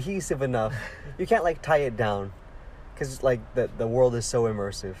cohesive enough. You can't like tie it down, because like the world is so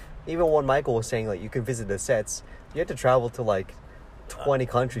immersive. Even when Michael was saying like you could visit the sets, you have to travel to like 20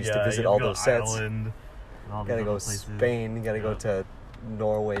 countries to visit you all go those sets. Ireland, and all You these gotta go other places. Spain. You gotta go Yeah. to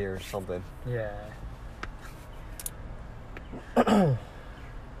Norway or something. Yeah.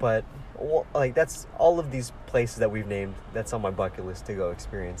 But like that's all of these places that we've named. That's on my bucket list to go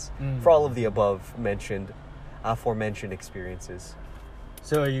experience Mm. for all of the aforementioned experiences.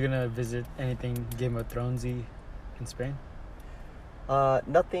 So are you gonna visit anything Game of Thronesy in Spain?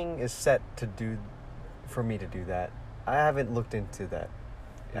 Nothing is set to do for me to do that. I haven't looked into that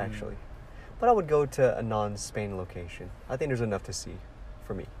actually, but I would go to a non-Spain location. I think there's enough to see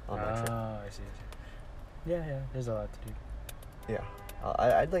for me on that trip. Oh, I see. Yeah. There's a lot to do. Yeah,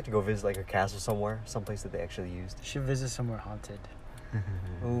 I'd like to go visit like a castle somewhere, someplace that they actually used. You should visit somewhere haunted.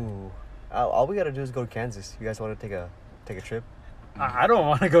 Ooh, All we gotta do is go to Kansas. You guys want to take a trip? I don't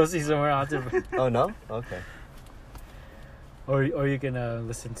want to go see somewhere haunted. Oh no? Okay. Or you can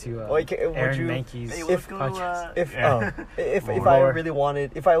listen to Would Aaron you- Mankey's Hey, If- podcast. If Well, I Lord. really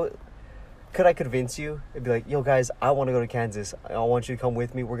wanted, could I convince you? It'd be like, yo guys, I want to go to Kansas. I want you to come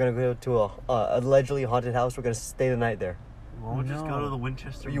with me. We're gonna go to a allegedly haunted house. We're gonna stay the night there. Why don't we just go No. to the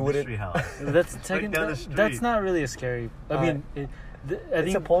Winchester You wouldn't- Mystery House? That's Right technically down the street. that's not really a scary. I Uh, mean, I It's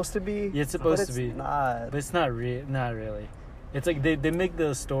think supposed to be. Yeah, it's supposed but to it's be. Not. but it's not not really. It's like they make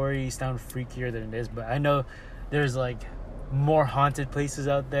the story sound freakier than it is, but I know there's like more haunted places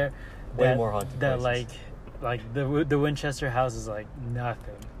out there. Way more haunted that places. like the Winchester house is like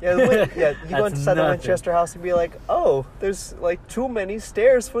nothing. Yeah, yeah. You go That's inside the nothing. Winchester house and be like, oh, there's like too many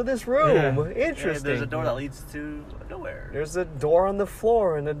stairs for this room. Yeah. Interesting. There's a door that leads to nowhere. There's a door on the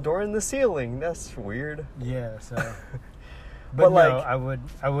floor and a door in the ceiling. That's weird. Yeah, so. But, But, no, like,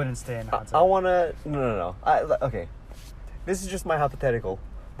 I wouldn't stay in haunted. I wanna. No. Okay. This is just my hypothetical,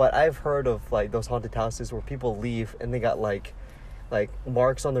 but I've heard of like those haunted houses where people leave and they got like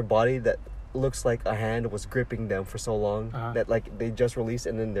marks on their body that looks like a hand was gripping them for so long Uh-huh. that like they just released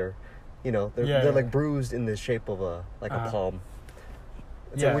and then they're Yeah, they're like yeah. bruised in the shape of a Uh-huh. palm.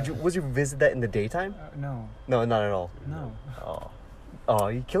 So Yeah. would you visit that in the daytime? No, No, not at all. no. Oh,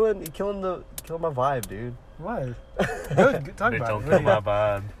 you killing my vibe, dude. What? Good, talk They about don't it. kill my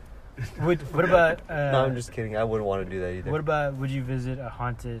vibe. What about? No, I'm just kidding. I wouldn't want to do that either. What about? Would you visit a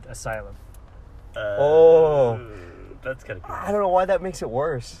haunted asylum? Oh. That's kind of cool. I don't know why that makes it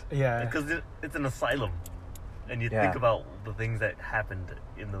worse. Yeah. Because it's an asylum, and you Yeah. think about the things that happened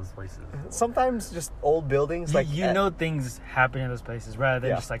in those places. Sometimes just old buildings, like you know things happen in those places rather than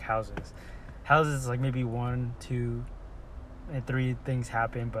Yeah. just like houses. Houses like maybe 1, 2, and 3 things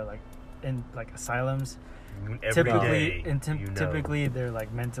happen, but like in like asylums, Every typically day, you know. typically they're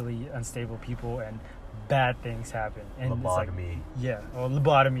like mentally unstable people and bad things happen. And it's like, Lobotomy. yeah, or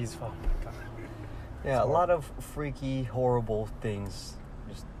lobotomies. Oh my god. Yeah, a lot of freaky, horrible things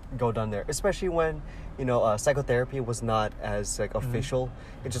just go down there. Especially when, psychotherapy was not as like official.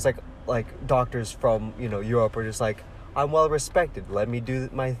 It's just like doctors from Europe are just like, I'm well respected. Let me do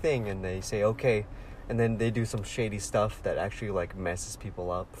my thing, and they say okay, and then they do some shady stuff that actually like messes people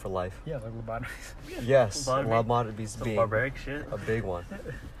up for life. Yeah, like lobotomies. Yes, Lobotomy. lobotomies Some being barbaric shit. a big one.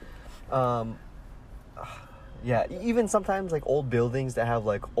 Yeah, even sometimes like old buildings that have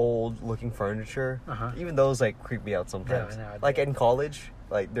like old looking furniture, Uh-huh. even those like creep me out sometimes. Yeah, I know. Like in college,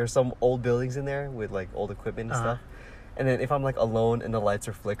 like there's some old buildings in there with like old equipment and Uh-huh. stuff. And then if I'm like alone and the lights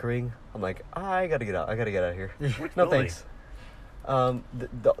are flickering, I'm like, I gotta get out. I gotta get out of here. Which No building? thanks.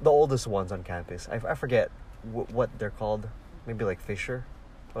 The oldest ones on campus. I forget what they're called. Maybe like Fisher,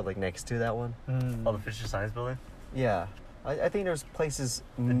 or like next to that one. Mm. Oh, the Fisher Science Building? Yeah, I think there's places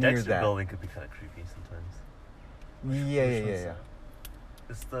The near Dexter that. Building could be kind of creepy sometimes. Yeah. Which one's that?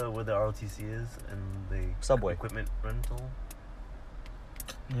 It's where the ROTC is and the Subway. equipment rental.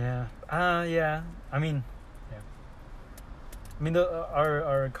 Yeah. Yeah. I mean, yeah. I mean,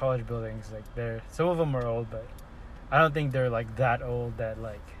 our college buildings, like some of them are old, but I don't think they're like that old that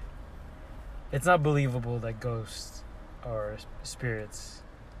like it's not believable that ghosts or spirits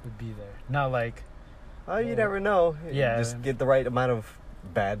would be there. Not like Oh, you never know. Yeah. Just get the right amount of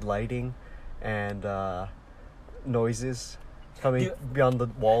bad lighting and noises coming You- beyond the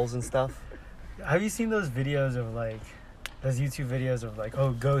walls and stuff. have you seen those videos of like those YouTube videos of like,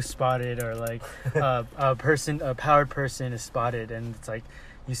 oh, ghost spotted, or like a powered person is spotted, and it's like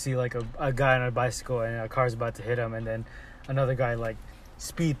you see like a guy on a bicycle and a car's about to hit him, and then another guy like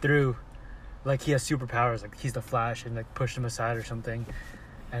speed through, like he has superpowers, like he's the Flash, and like push him aside or something,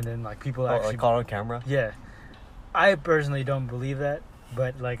 and then like people Oh, actually like caught on camera. yeah. I personally don't believe that,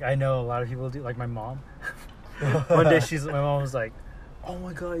 but like I know a lot of people do, like my mom. One day my mom was like, oh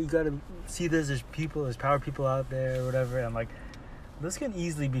my god, you gotta see this, there's powered people out there or whatever, and I'm like, this can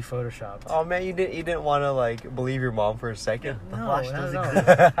easily be photoshopped. Oh man, you didn't want to like believe your mom for a second. The No, Flash not does at all.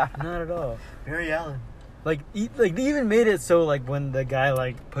 exist. Not at all. Barry Allen. Like they even made it so like when the guy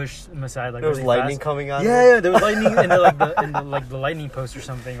like pushed him aside, like There was really lightning fast, coming out. yeah, there was lightning in the lightning post or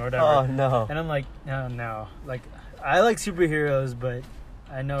something or whatever. Oh no. And I'm like, no, like I like superheroes, but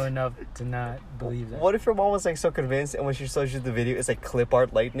I know enough to not believe that. What if your mom was like so convinced, and when she shows you the video, it's like clip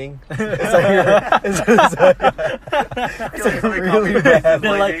art lightning? It's like, it's like really bad.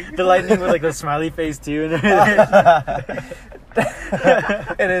 The lightning with like the smiley face too, and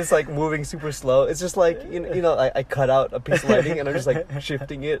And it's like moving super slow. It's just like I cut out a piece of lighting and I'm just like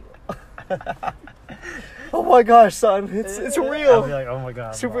shifting it. Oh my gosh, son, it's I'll be real. like, oh my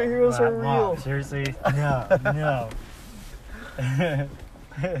god, Superheroes Mom, are Mom, real. seriously, no.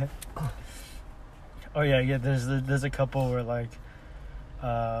 Oh yeah. There's a couple where like,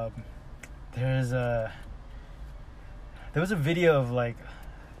 there was a video of like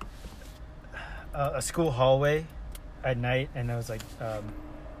a school hallway at night, and it was like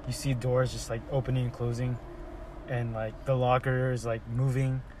you see doors just like opening and closing, and like the locker is like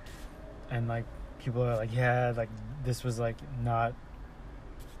moving, and like people are like, yeah, like this was like not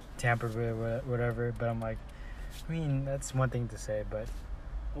tampered with or whatever. But I'm like, I mean, that's one thing to say, but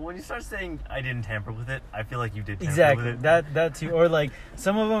But when you start saying I didn't tamper with it, I feel like you did tamper exactly with it. that too. Or like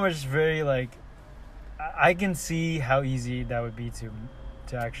some of them are just very like, I can see how easy that would be to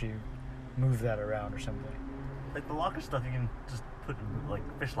actually move that around or something. Like the locker stuff, you can just put like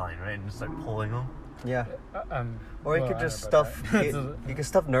fish line, right, and just start pulling them. Yeah. Or you well, could I just don't know about stuff. that. You could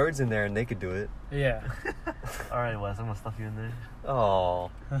stuff nerds in there, and they could do it. Yeah. All right, Wes, I'm gonna stuff you in there. Oh,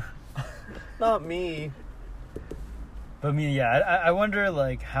 not me. But I mean, yeah, I wonder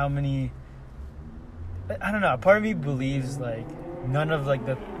like how many. I don't know. Part of me believes like none of like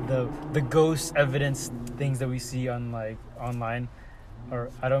the ghost evidence things that we see on like online,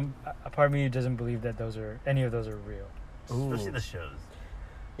 or I don't. A part of me doesn't believe that any of those are real. Especially Ooh. the shows.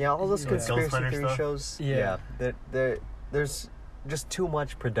 Yeah, all those Yeah. conspiracy Ghost Hunter theory stuff? shows. Yeah. There's just too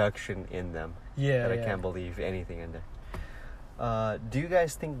much production in them Yeah. that I yeah. can't believe anything in there. Do you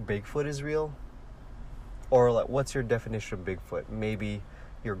guys think Bigfoot is real? Or like, what's your definition of Bigfoot? Maybe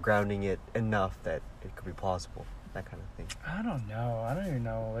you're grounding it enough that it could be plausible. That kind of thing. I don't know. I don't even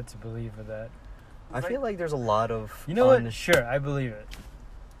know what to believe of that. I feel like there's a lot of You know what? Sure, I believe it.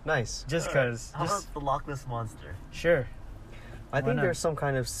 Nice. Just All right, because. How about the Loch Ness monster? Sure. I Why think not? there's some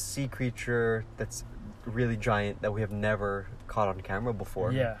kind of sea creature that's really giant that we have never caught on camera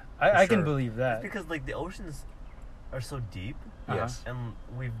before. Yeah, For I can sure. believe It's that. because like the oceans are so deep, Yes. and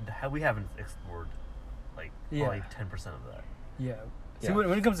we haven't explored like Yeah. probably 10% of that. Yeah. See, Yeah.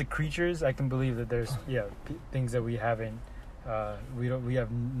 when it comes to creatures, I can believe that there's things that we haven't. We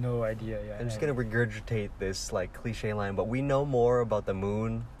have no idea yet. I'm just gonna regurgitate this like cliche line, but we know more about the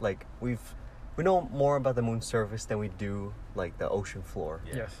moon. Like we know more about the moon's surface than we do like the ocean floor.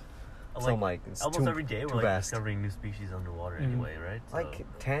 Yeah. Yes. And, So like, I'm like, it's almost too- every day too we're like vast. discovering new species underwater Mhm. anyway, right? So, Like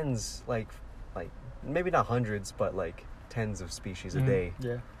tens, like maybe not hundreds, but like tens of species a Mhm. day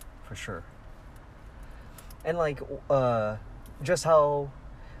Yeah. for sure. And like just how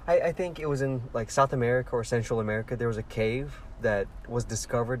I think it was in like South America or Central America, there was a cave that was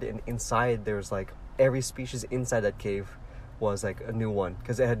discovered, and inside there was like every species inside that cave was like a new one,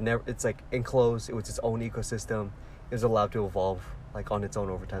 because it had never, it's like enclosed, it was its own ecosystem, it was allowed to evolve like on its own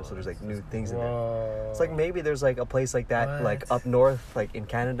over time, so there's like new things in there. Whoa. It's like maybe there's like a place like that, like What? up north, like in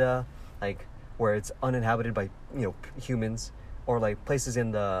Canada, like where it's uninhabited by humans, or like places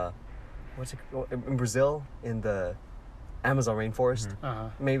in the in Brazil, in the Amazon rainforest. Mhm. Uh-huh.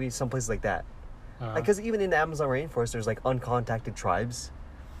 Maybe some places like that. Uh-huh. Because even in the Amazon rainforest, there's like uncontacted tribes.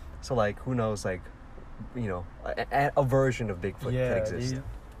 So like who knows, like a version of Bigfoot Yeah, can exist.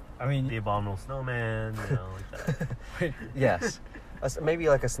 I mean, the abominable snowman, like that. Yes, maybe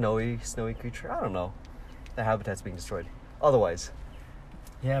like a snowy creature. I don't know. The habitat's being destroyed. Otherwise,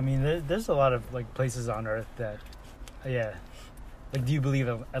 yeah, I mean, there's a lot of like places on Earth that, yeah, like, do you believe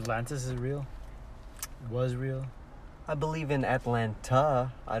Atlantis is real? Was real? I believe in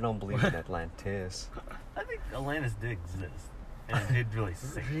Atlanta. I don't believe in Atlantis. I think Atlantis did exist, and it did really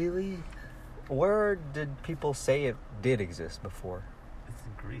sink. Really? Where did people say it did exist before? It's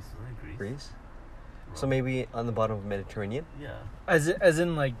in Greece, isn't it? Greece? So Rome. maybe on the bottom of the Mediterranean? Yeah. As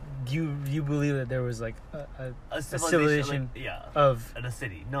in like, do you believe that there was like A civilization like, yeah. of In a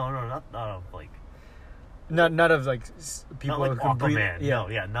city. No, not of like. not of like people Not like who could breathe? Aquaman. Yeah. No,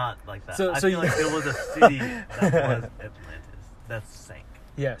 yeah, not like that. So I you- feel like there was a city that was Atlantis that sank.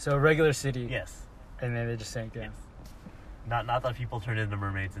 Yeah, so a regular city. Yes. And then they just sank down. Yes. Not that people turned into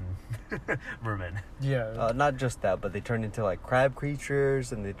mermaids and mermen. Yeah. Not just that, but they turned into like crab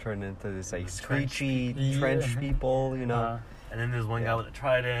creatures, and they turned into this like Trench screechy people. trench Yeah. people, And then there's one Yeah. guy with a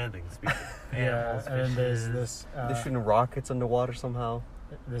trident. They can speak to yeah, animals, and then there's fishes. this. They're shooting rockets underwater somehow.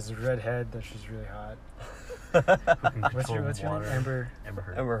 There's a redhead that she's really hot. who can What's control your name? water. Amber Amber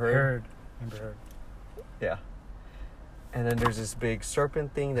Heard. Ever heard? Amber Heard. Yeah. And then there's this big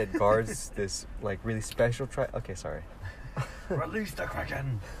serpent thing that guards this like really special Okay, sorry. Release the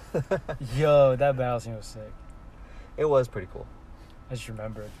Kraken. Yo, that battle scene was sick. It was pretty cool. I just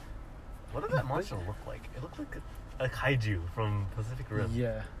remembered. What did that monster look like? It looked like a kaiju from Pacific Rim.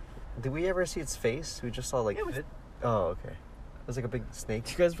 Yeah. Did we ever see its face? We just saw like. Yeah, we did. Oh, okay. It was like a big snake.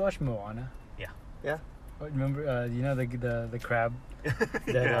 Did you guys watch Moana? Yeah. Yeah. Remember, you know the crab that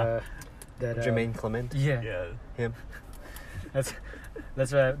Yeah. that Jermaine Clement. Yeah. Yeah. Him. That's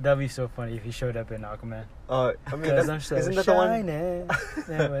That's why that'd be so funny if he showed up in Aquaman. I mean, 'Cause I'm so isn't that the one? shining.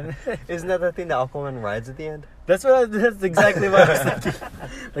 Yeah, when- Isn't that the thing that Aquaman rides at the end? that's exactly what I was thinking.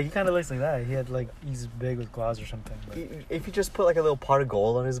 Like he kind of looks like that. He had like he's big with claws or something. But. If you just put like a little pot of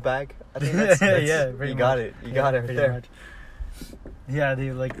gold on his back, I think that's Yeah, pretty you got much. it. You got it right pretty there. much. Yeah,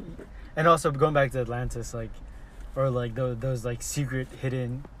 they like, and also going back to Atlantis, like, or like those like secret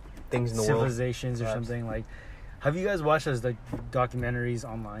hidden Things in the world. civilizations or perhaps. something. Like, have you guys watched those like documentaries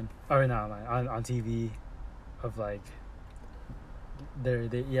online or not online on TV of like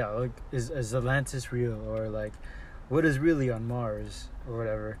like is Atlantis real or like what is really on Mars or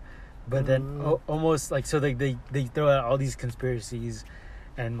whatever? But then almost like so they throw out all these conspiracies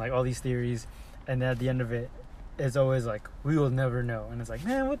and like all these theories, and then at the end of it, it's always like we will never know, and it's like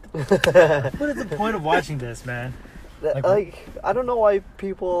man, what is the point of watching this, man? Like, I don't know why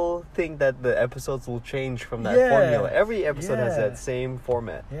people think that the episodes will change from that Yeah. formula. Every episode has Yeah. that same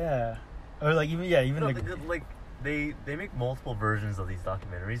format. Yeah, or like even No, like they make multiple versions of these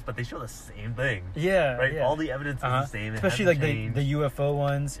documentaries, but they show the same thing. yeah, Right? yeah. All the evidence is the same. It Especially like hasn't changed. the UFO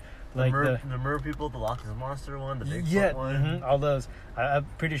ones, like the mer people, the Loch Ness Monster one, the Bigfoot yeah, one. all those. I'm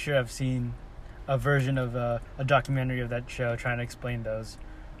pretty sure I've seen a version of a documentary of that show trying to explain those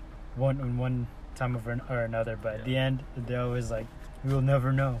one time or another. But at the end, they're always like, "We will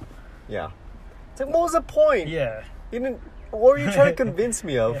never know." Yeah. It's like, what was the point? Yeah, You didn't, what were you trying to convince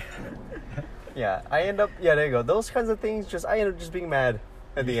me of? Yeah, I end up. Yeah, there you go. Those kinds of things. I end up just being mad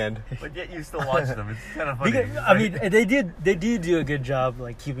at the end. But yet you still watch them. It's kind of funny. because, I mean, they do a good job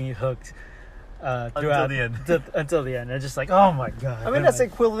like keeping you hooked throughout the end. Until the end. They're just like, "Oh my god!" I mean, that's the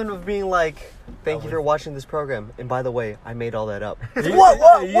equivalent of being like, "Thank you for watching this program." And by the way, I made all that up. It's like, what?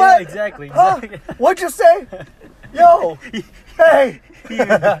 Yeah, What? exactly. Huh? What'd you say? Yo, hey,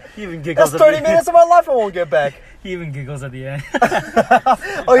 He even giggles. that's 30 minutes of my life I won't get back. He even giggles at the end.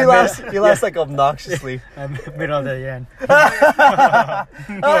 Oh, he laughs. He laughs like obnoxiously, I made all the end.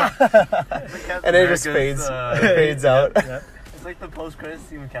 and then it just fades. It fades out. Yep. It's like the post-credits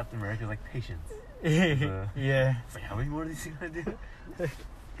scene with Captain America. It's like patience. Yeah. It's like how many more of these gonna do?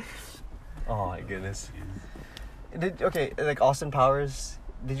 Oh my goodness. Okay, like Austin Powers.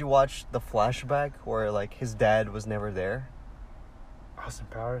 Did you watch the flashback where like his dad was never there? Austin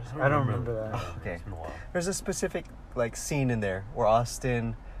Powers. I don't remember that. Oh, okay. It's been a while. There's a specific like scene in there where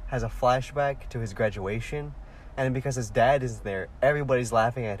Austin has a flashback to his graduation, and because his dad isn't there, everybody's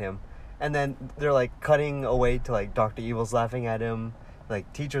laughing at him. And then they're like cutting away to like Dr. Evil's laughing at him,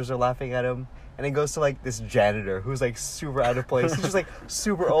 like teachers are laughing at him, and it goes to like this janitor who's like super out of place. He's just like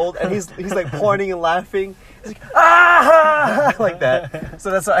super old, and he's like pointing and laughing. He's like ah like that. So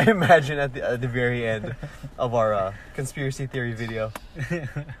that's what I imagine at the very end of our conspiracy theory video.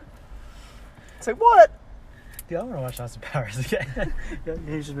 It's like what? Dude, I want to watch Austin Powers again.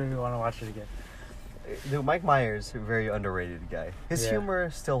 You just made me want to watch it again. Dude, Mike Myers, a very underrated guy. His Yeah.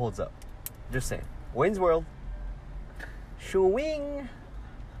 humor still holds up. Just saying. Wayne's World. Shoo-wing.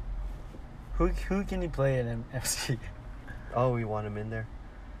 Who can you play in MC? Oh, we want him in there.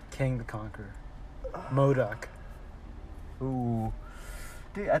 King the Conqueror. MODOK. Ooh.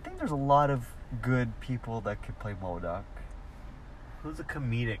 Dude, I think there's a lot of good people that could play MODOK. Who's a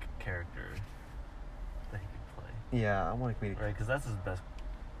comedic character that he could play? Yeah, I want to comedic. Right, because that's his best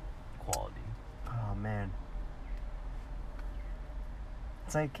quality. Oh, man.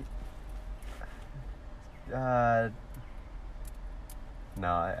 It's like... No,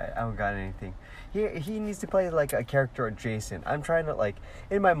 I haven't got anything. He needs to play like a character adjacent. I'm trying to like...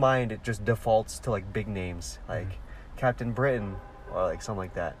 In my mind, it just defaults to like big names. Like Captain Britain or like something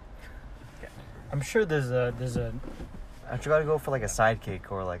like that. I'm sure there's a I just gotta go for like a sidekick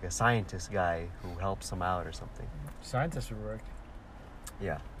or like a scientist guy who helps him out or something. scientist would work.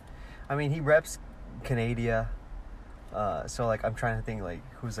 Yeah. I mean, he reps Canada. So like I'm trying to think like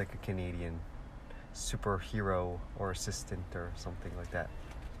who's like a Canadian superhero or assistant or something like that.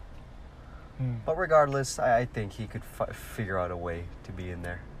 But regardless, I think he could figure out a way to be in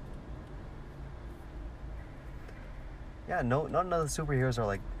there. Yeah, none of the superheroes are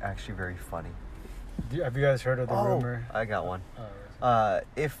like actually very funny. Have you guys heard of the rumor? I got one. Oh,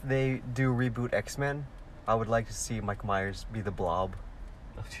 If they do reboot X-Men, I would like to see Mike Myers be the Blob.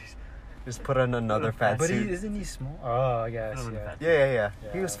 Oh, jeez. Just put on another fat but suit. isn't he small? Oh, I guess. No, Yeah. Yeah.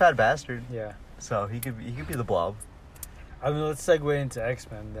 He was fat bastard, Yeah. so he could be the Blob. I mean, let's segue into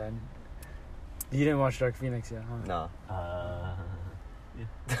X-Men then. You didn't watch Dark Phoenix yet, huh? No. Yeah.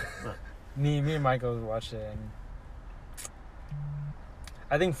 But Me and Michael watched it, and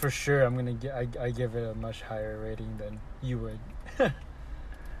I think for sure I'm gonna I give it a much higher rating than you would.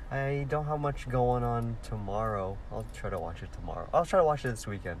 I don't have much going on tomorrow. I'll try to watch it tomorrow. I'll try to watch it this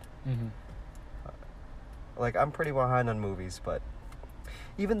weekend. Mm-hmm. Like, I'm pretty behind on movies, but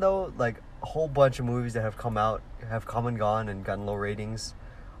even though, like, a whole bunch of movies that have come out have come and gone and gotten low ratings,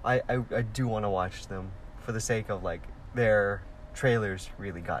 I do want to watch them for the sake of, like, their trailers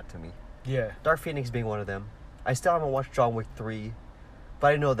really got to me. Yeah. Dark Phoenix being one of them. I still haven't watched John Wick 3,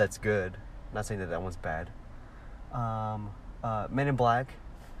 but I know that's good. Not saying that one's bad. Men in Black,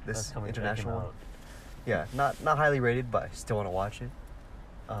 That's this coming international one. out. Yeah, not highly rated, but I still want to watch it.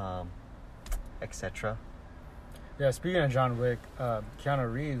 Etc. Yeah, speaking of John Wick,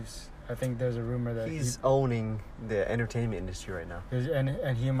 Keanu Reeves, I think there's a rumor that He's owning the entertainment industry right now.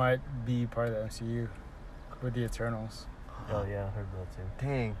 and he might be part of the MCU with the Eternals. Oh yeah, I heard that too.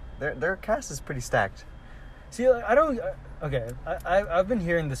 Dang, their cast is pretty stacked. See, like, I don't. Okay, I've been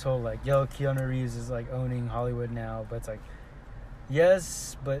hearing this whole like, yo, Keanu Reeves is like owning Hollywood now, but it's like,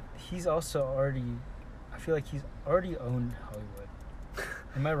 yes, but he's also already. I feel like he's already owned Hollywood.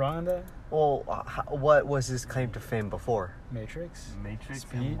 Am I wrong on that? Well, what was his claim to fame before? Matrix. Matrix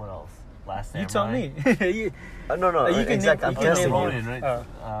Speed? and what else? Last You Samurai. tell me. You- No, You can exactly. name- I'm you can testing name you. all- Ronin, right?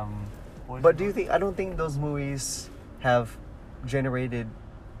 What is But it do you called? think? I don't think those movies have generated.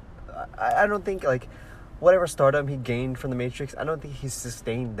 I don't think like whatever stardom he gained from the Matrix. I don't think he's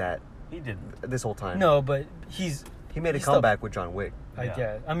sustained that He did. this whole time. No, but he's. he made a he's still- comeback with John Wick. I Yeah.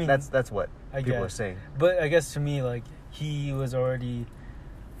 guess. I mean, That's what I people are guess. saying. But I guess to me, like, he was already.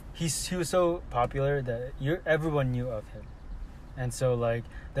 He was so popular that everyone knew of him, and so like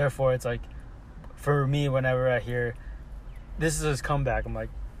therefore it's like, for me, whenever I hear, this is his comeback, I'm like,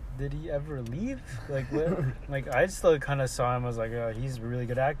 did he ever leave? Like what? Like I still kind of saw him as like, oh, he's a really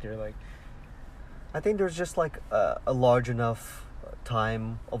good actor. Like I think there's just like a large enough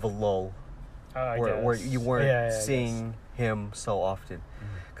time of a lull I where guess. you weren't Yeah, I guess. seeing him so often. Mm-hmm.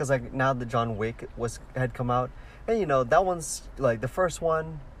 Because like now that John Wick had come out, and you know that one's like the first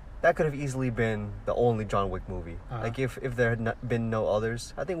one, that could have easily been the only John Wick movie. Uh-huh. Like if there had not been no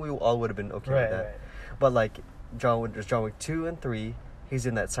others, I think we all would have been okay Right, with that. right. But like John Wick 2 and 3, he's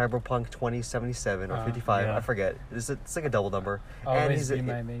in that Cyberpunk 2077 or Uh-huh. 55, Yeah. I forget. It's like a double number. and Always he's be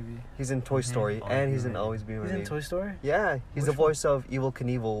my maybe. he's in Toy Story Always and Be he's My in Maybe. Always Be My He's in Maybe. Toy Story. Yeah, he's the Which one? voice of Evil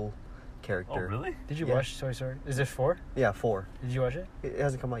Knievel character. Oh really? Did you Yeah. watch Toy Story? Is it 4? Yeah, 4. Did you watch it? It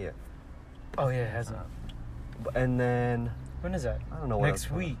hasn't come out yet. Oh yeah, it hasn't. And then When is that? I don't know what Next else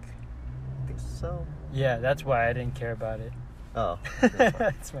coming week. out. I think so. Yeah, that's why I didn't care about it. Oh.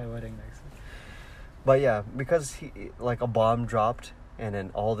 It's my wedding next week. But yeah, because he like a bomb dropped and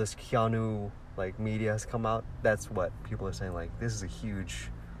then all this Keanu like media has come out, that's what people are saying, like this is a huge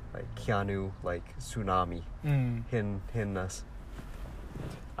like Keanu like tsunami hitting us.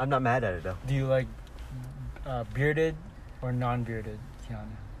 I'm not mad at it though. Do you like bearded or non-bearded Keanu?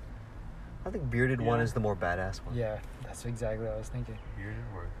 I think bearded one Yeah. is the more badass one. Yeah, that's exactly what I was thinking. Bearded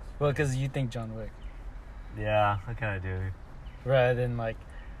works. Well, because you think John Wick, Yeah, I kind of do. rather than like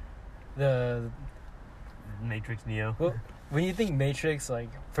the Matrix Neo. well, when you think Matrix, like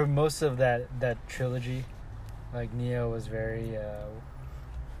for most of that trilogy, like Neo was very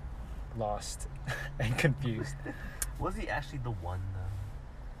lost and confused. Was he actually the one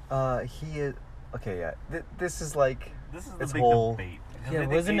though? He is okay. Yeah, this is like This is the It's big whole- debate. Because Yeah, I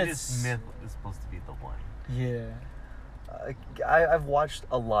think wasn't it Agent s- Smith is supposed to be the one. Yeah. I've watched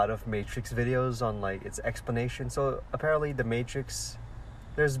a lot of Matrix videos on like its explanation. So apparently the Matrix,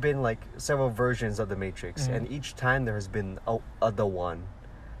 there's been like several versions of the Matrix, Mhm. and each time there has been the one.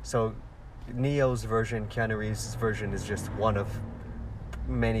 So Neo's version, Keanu Reeves' version, is just one of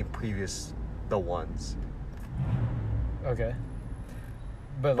many previous the ones. Okay.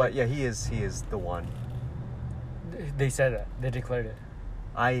 But But like, yeah, he is the one. they said that they declared it.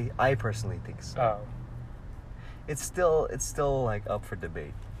 I personally think so. Oh. It's still like up for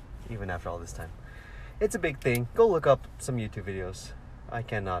debate, even after all this time. It's a big thing. Go look up some YouTube videos. I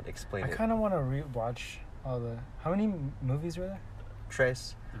cannot explain I it. kind of want to rewatch all the. How many movies were there?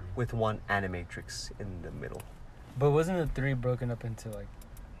 Trace with one animatrix in the middle. But wasn't the 3 broken up into like?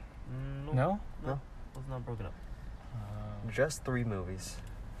 No. No, It was not broken up. just 3 movies.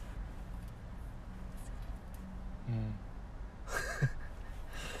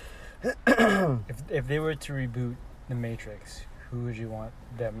 If they were to reboot the Matrix, who would you want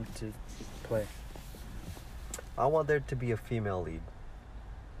them to play? I want there to be a female lead,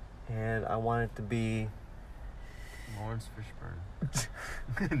 and I want it to be. Lawrence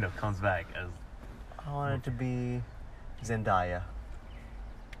Fishburne. No, comes back as. I want it to be Zendaya.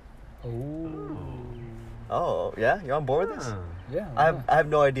 Oh. Oh yeah, you're on board with this? Huh. Yeah. I have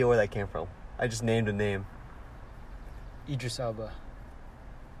no idea where that came from. I just named a name. Idris Elba.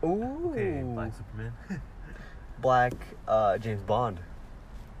 Ooh. Okay, Black Superman. Black James Bond.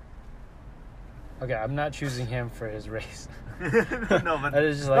 Okay, I'm not choosing him for his race. No, but I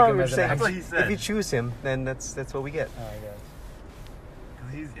just No, like him we're as an saying- that's actor. what he said. If you choose him, then that's what we get. Oh, I guess.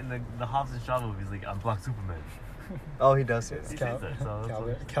 Because he's in the Hobbs and Shaw movies, like, I'm Black Superman. Oh, he does. He Cal- says that, so that's Calvin,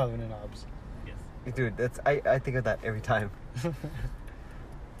 what- Calvin and Hobbes. Yes. Dude, that's I think of that every time.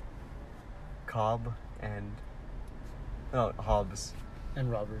 Cobb and Hobbs. And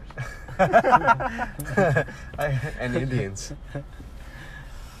robbers. And Indians.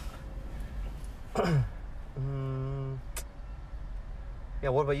 Mm, yeah,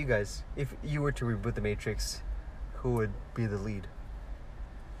 what about you guys? If you were to reboot the Matrix, who would be the lead?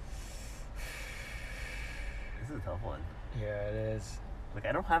 This is a tough one. Yeah, it is. Like,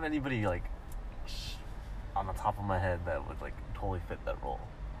 I don't have anybody, like, on the top of my head that would, like, totally fit that role.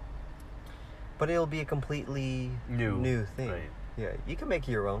 But it'll be a completely new thing. Right. Yeah, you can make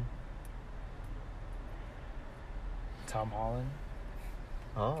it your own. Tom Holland,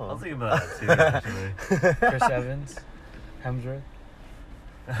 I Oh. was thinking about that, too, actually. Chris Evans, Hemsworth,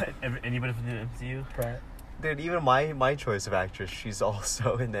 Anybody from the MCU? Pratt. Dude, even my choice of actress, she's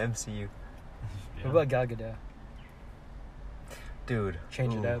also in the MCU. Yeah. What about Gal Gadot? Dude.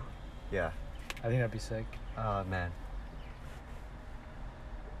 Change it ooh, up. Yeah. I think that'd be sick. Oh, man.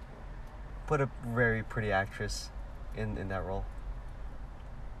 Put a very pretty actress in that role.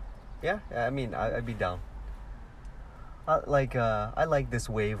 Yeah, I mean, I'd be down. I like this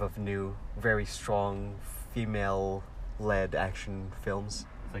wave of new, very strong, female-led action films.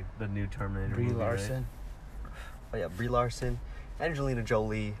 It's like the new Terminator Brie movie, right? Larson. Oh yeah, Brie Larson, Angelina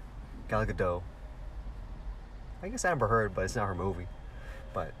Jolie, Gal Gadot. I guess Amber Heard, but it's not her movie.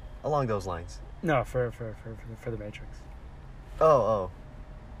 But along those lines. No, for the Matrix. Oh.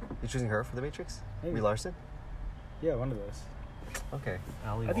 You're choosing her for The Matrix? Maybe. Brie Larson? Yeah, one of those. Okay.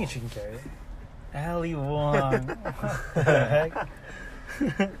 Ali I think Wong. she can carry it. Ali Wong. What the heck?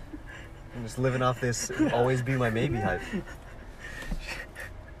 I'm just living off this always be my maybe hype.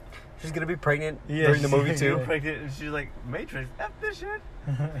 She's gonna be pregnant Yeah, during the movie she's too. gonna- Pregnant, and she's like, Matrix, F this shit.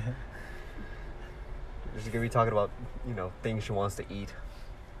 She's gonna be talking about, things she wants to eat.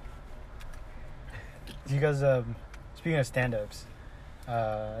 Do you guys, speaking of stand-ups,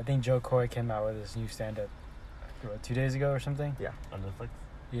 I think Joe Coy came out with his new stand-up, 2 days ago or something? Yeah. On Netflix?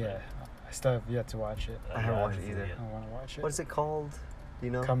 Yeah. I still have yet to watch it. I haven't watched it seen either. yet. I want to watch it. What is it called? Do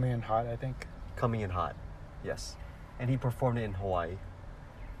you know? Coming in Hot, I think. Coming in Hot. Yes. And he performed it in Hawaii.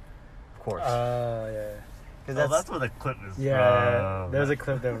 Of course. Yeah. 'Cause Oh, that's where the clip is Yeah, from. there was a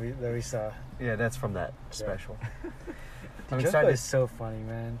clip that we saw. yeah, that's from that special. I'm Joe excited. Coy is so funny,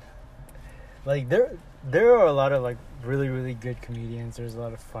 man. Like there are a lot of like really really good comedians. There's a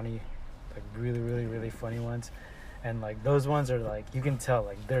lot of funny, like really really really funny ones, and like those ones are like you can tell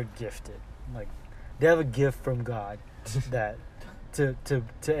like they're gifted. Like they have a gift from God that to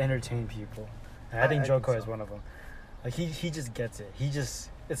entertain people. And I think I Joe think Coy so. is one of them. Like he just gets it. He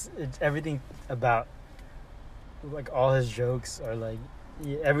just it's everything about like all his jokes are like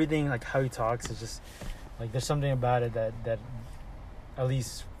everything like how he talks is just like there's something about it that at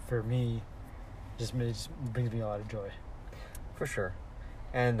least for me just brings me a lot of joy. For sure.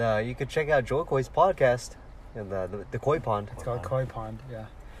 And you can check out Joe Coy's podcast in the Koi Pond. It's called Koi Pond, yeah.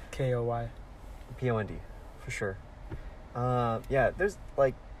 KOY. POND. For sure.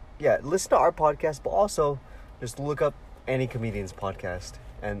 Listen to our podcast, but also just look up any comedian's podcast,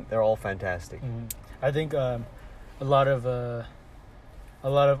 and they're all fantastic. I think a lot of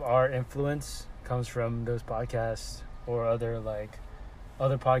our influence comes from those podcasts or other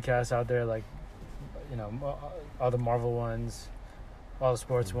podcasts out there, like all the Marvel ones, all the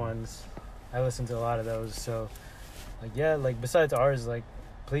sports ones. I listen to a lot of those, so besides ours, like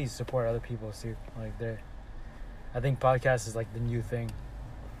please support other people's too. I think podcast is like the new thing.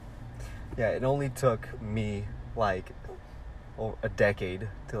 Yeah, it only took me a decade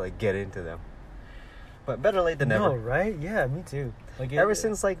to get into them. But better late than No, never. right? Yeah, me too. Ever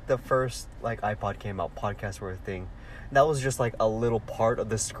since the first iPod came out, podcasts were a thing. That was just a little part of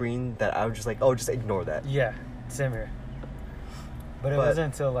the screen that I was just just ignore that. Yeah, same here. But it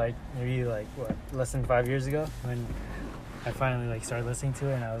wasn't until maybe less than 5 years ago when I finally started listening to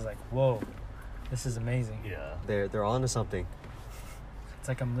it, and I was like, whoa, this is amazing. Yeah. They're onto something. It's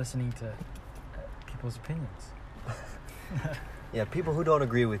like I'm listening to people's opinions. Yeah, people who don't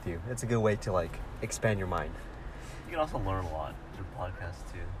agree with you. It's a good way to expand your mind. You can also learn a lot through podcasts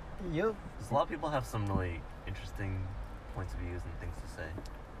too. Yep. Because a lot of people have some really interesting points of views and things to say.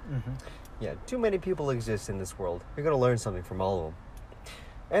 Mm-hmm. Yeah, too many people exist in this world. You're gonna learn something from all of them.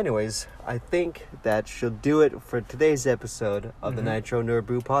 Anyways, I think that should do it for today's episode of the Mhm. Nitro Nerd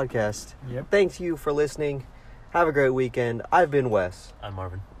Brew podcast. Yep. Thanks you for listening. Have a great weekend. I've been Wes. I'm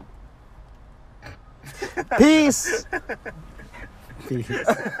Marvin. Peace! Peace.